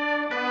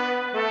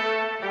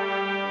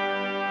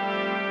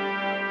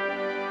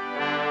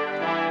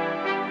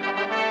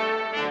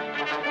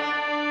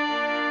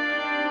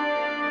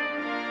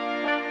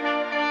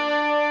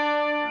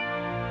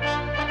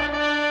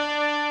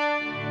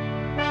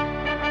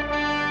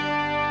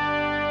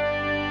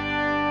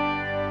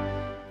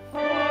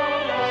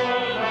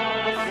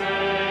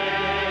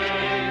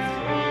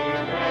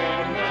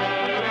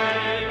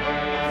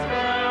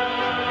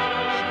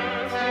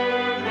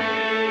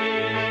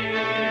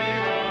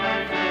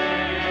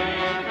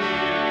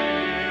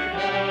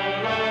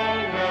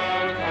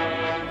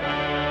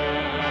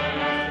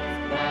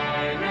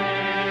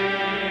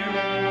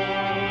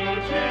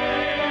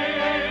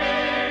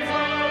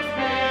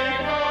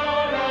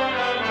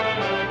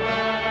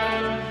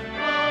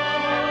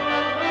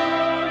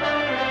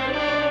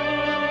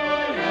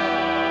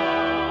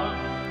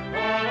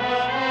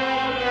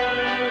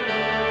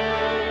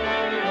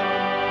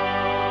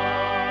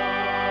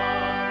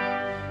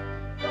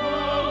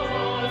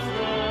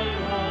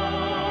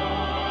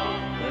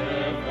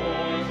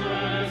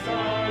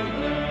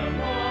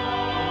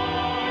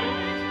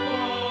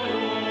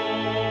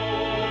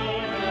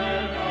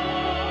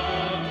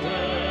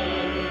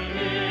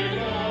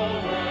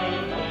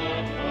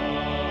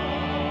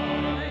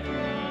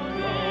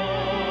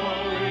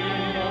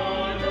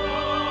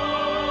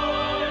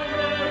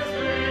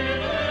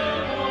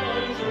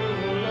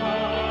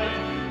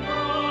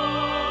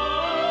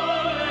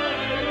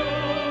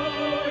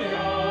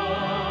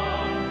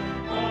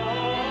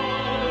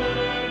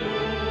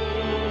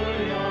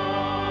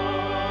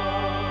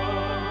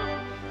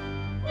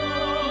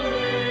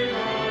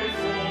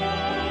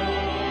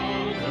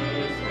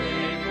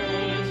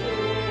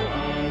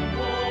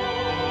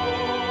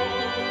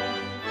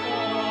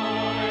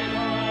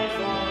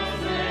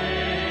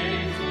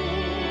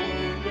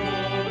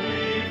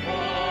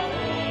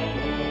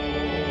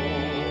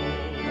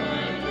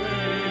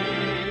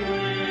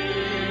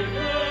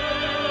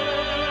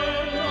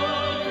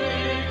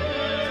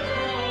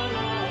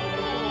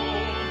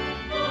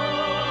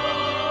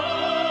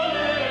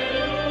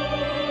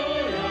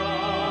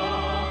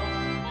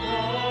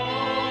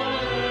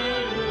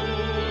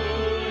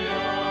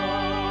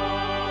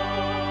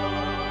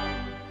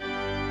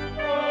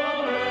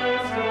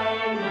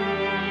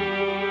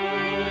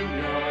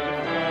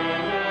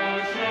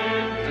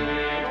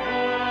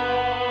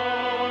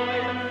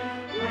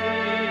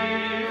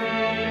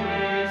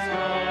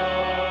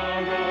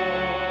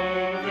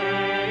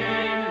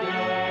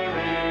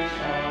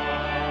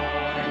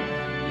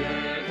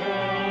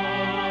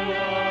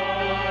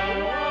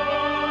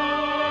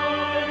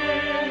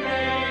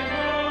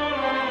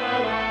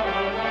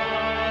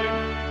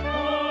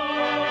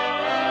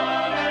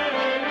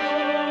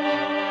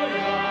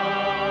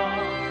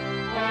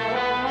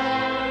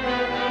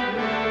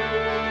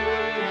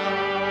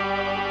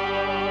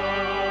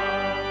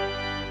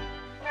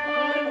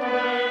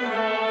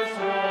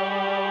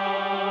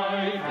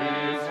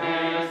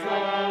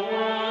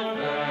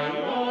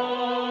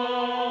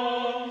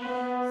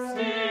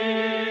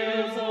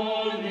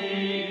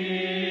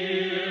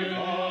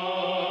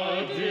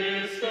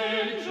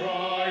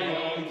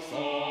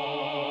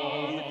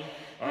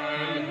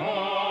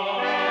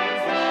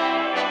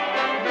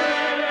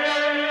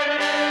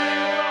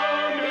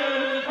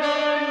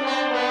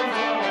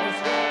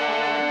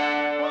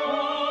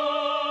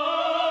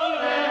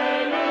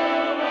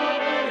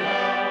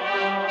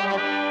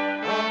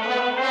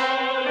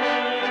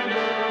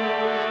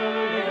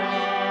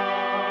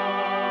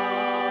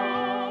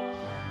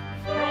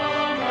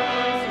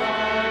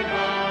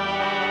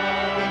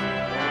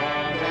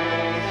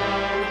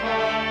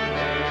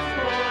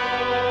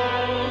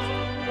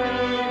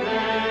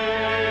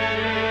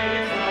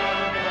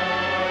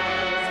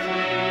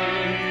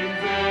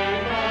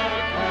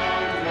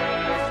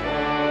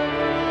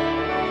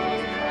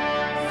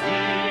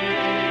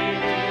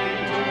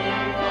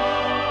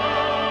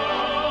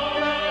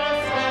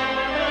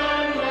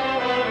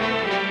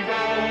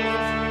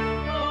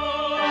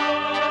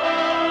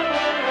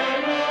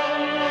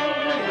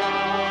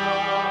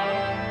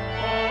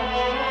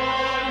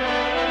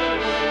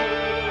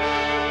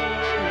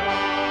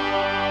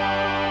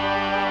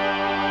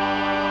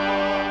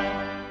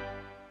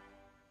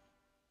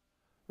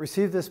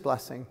 Receive this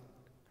blessing.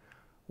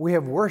 We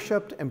have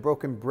worshiped and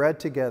broken bread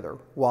together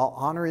while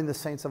honoring the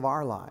saints of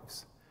our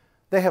lives.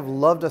 They have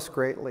loved us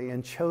greatly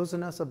and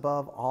chosen us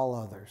above all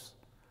others.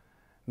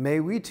 May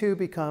we too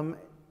become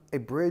a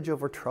bridge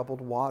over troubled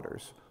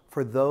waters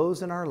for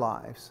those in our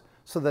lives,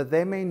 so that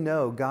they may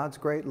know God's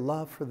great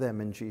love for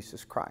them in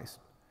Jesus Christ.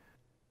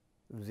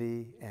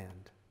 The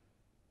end.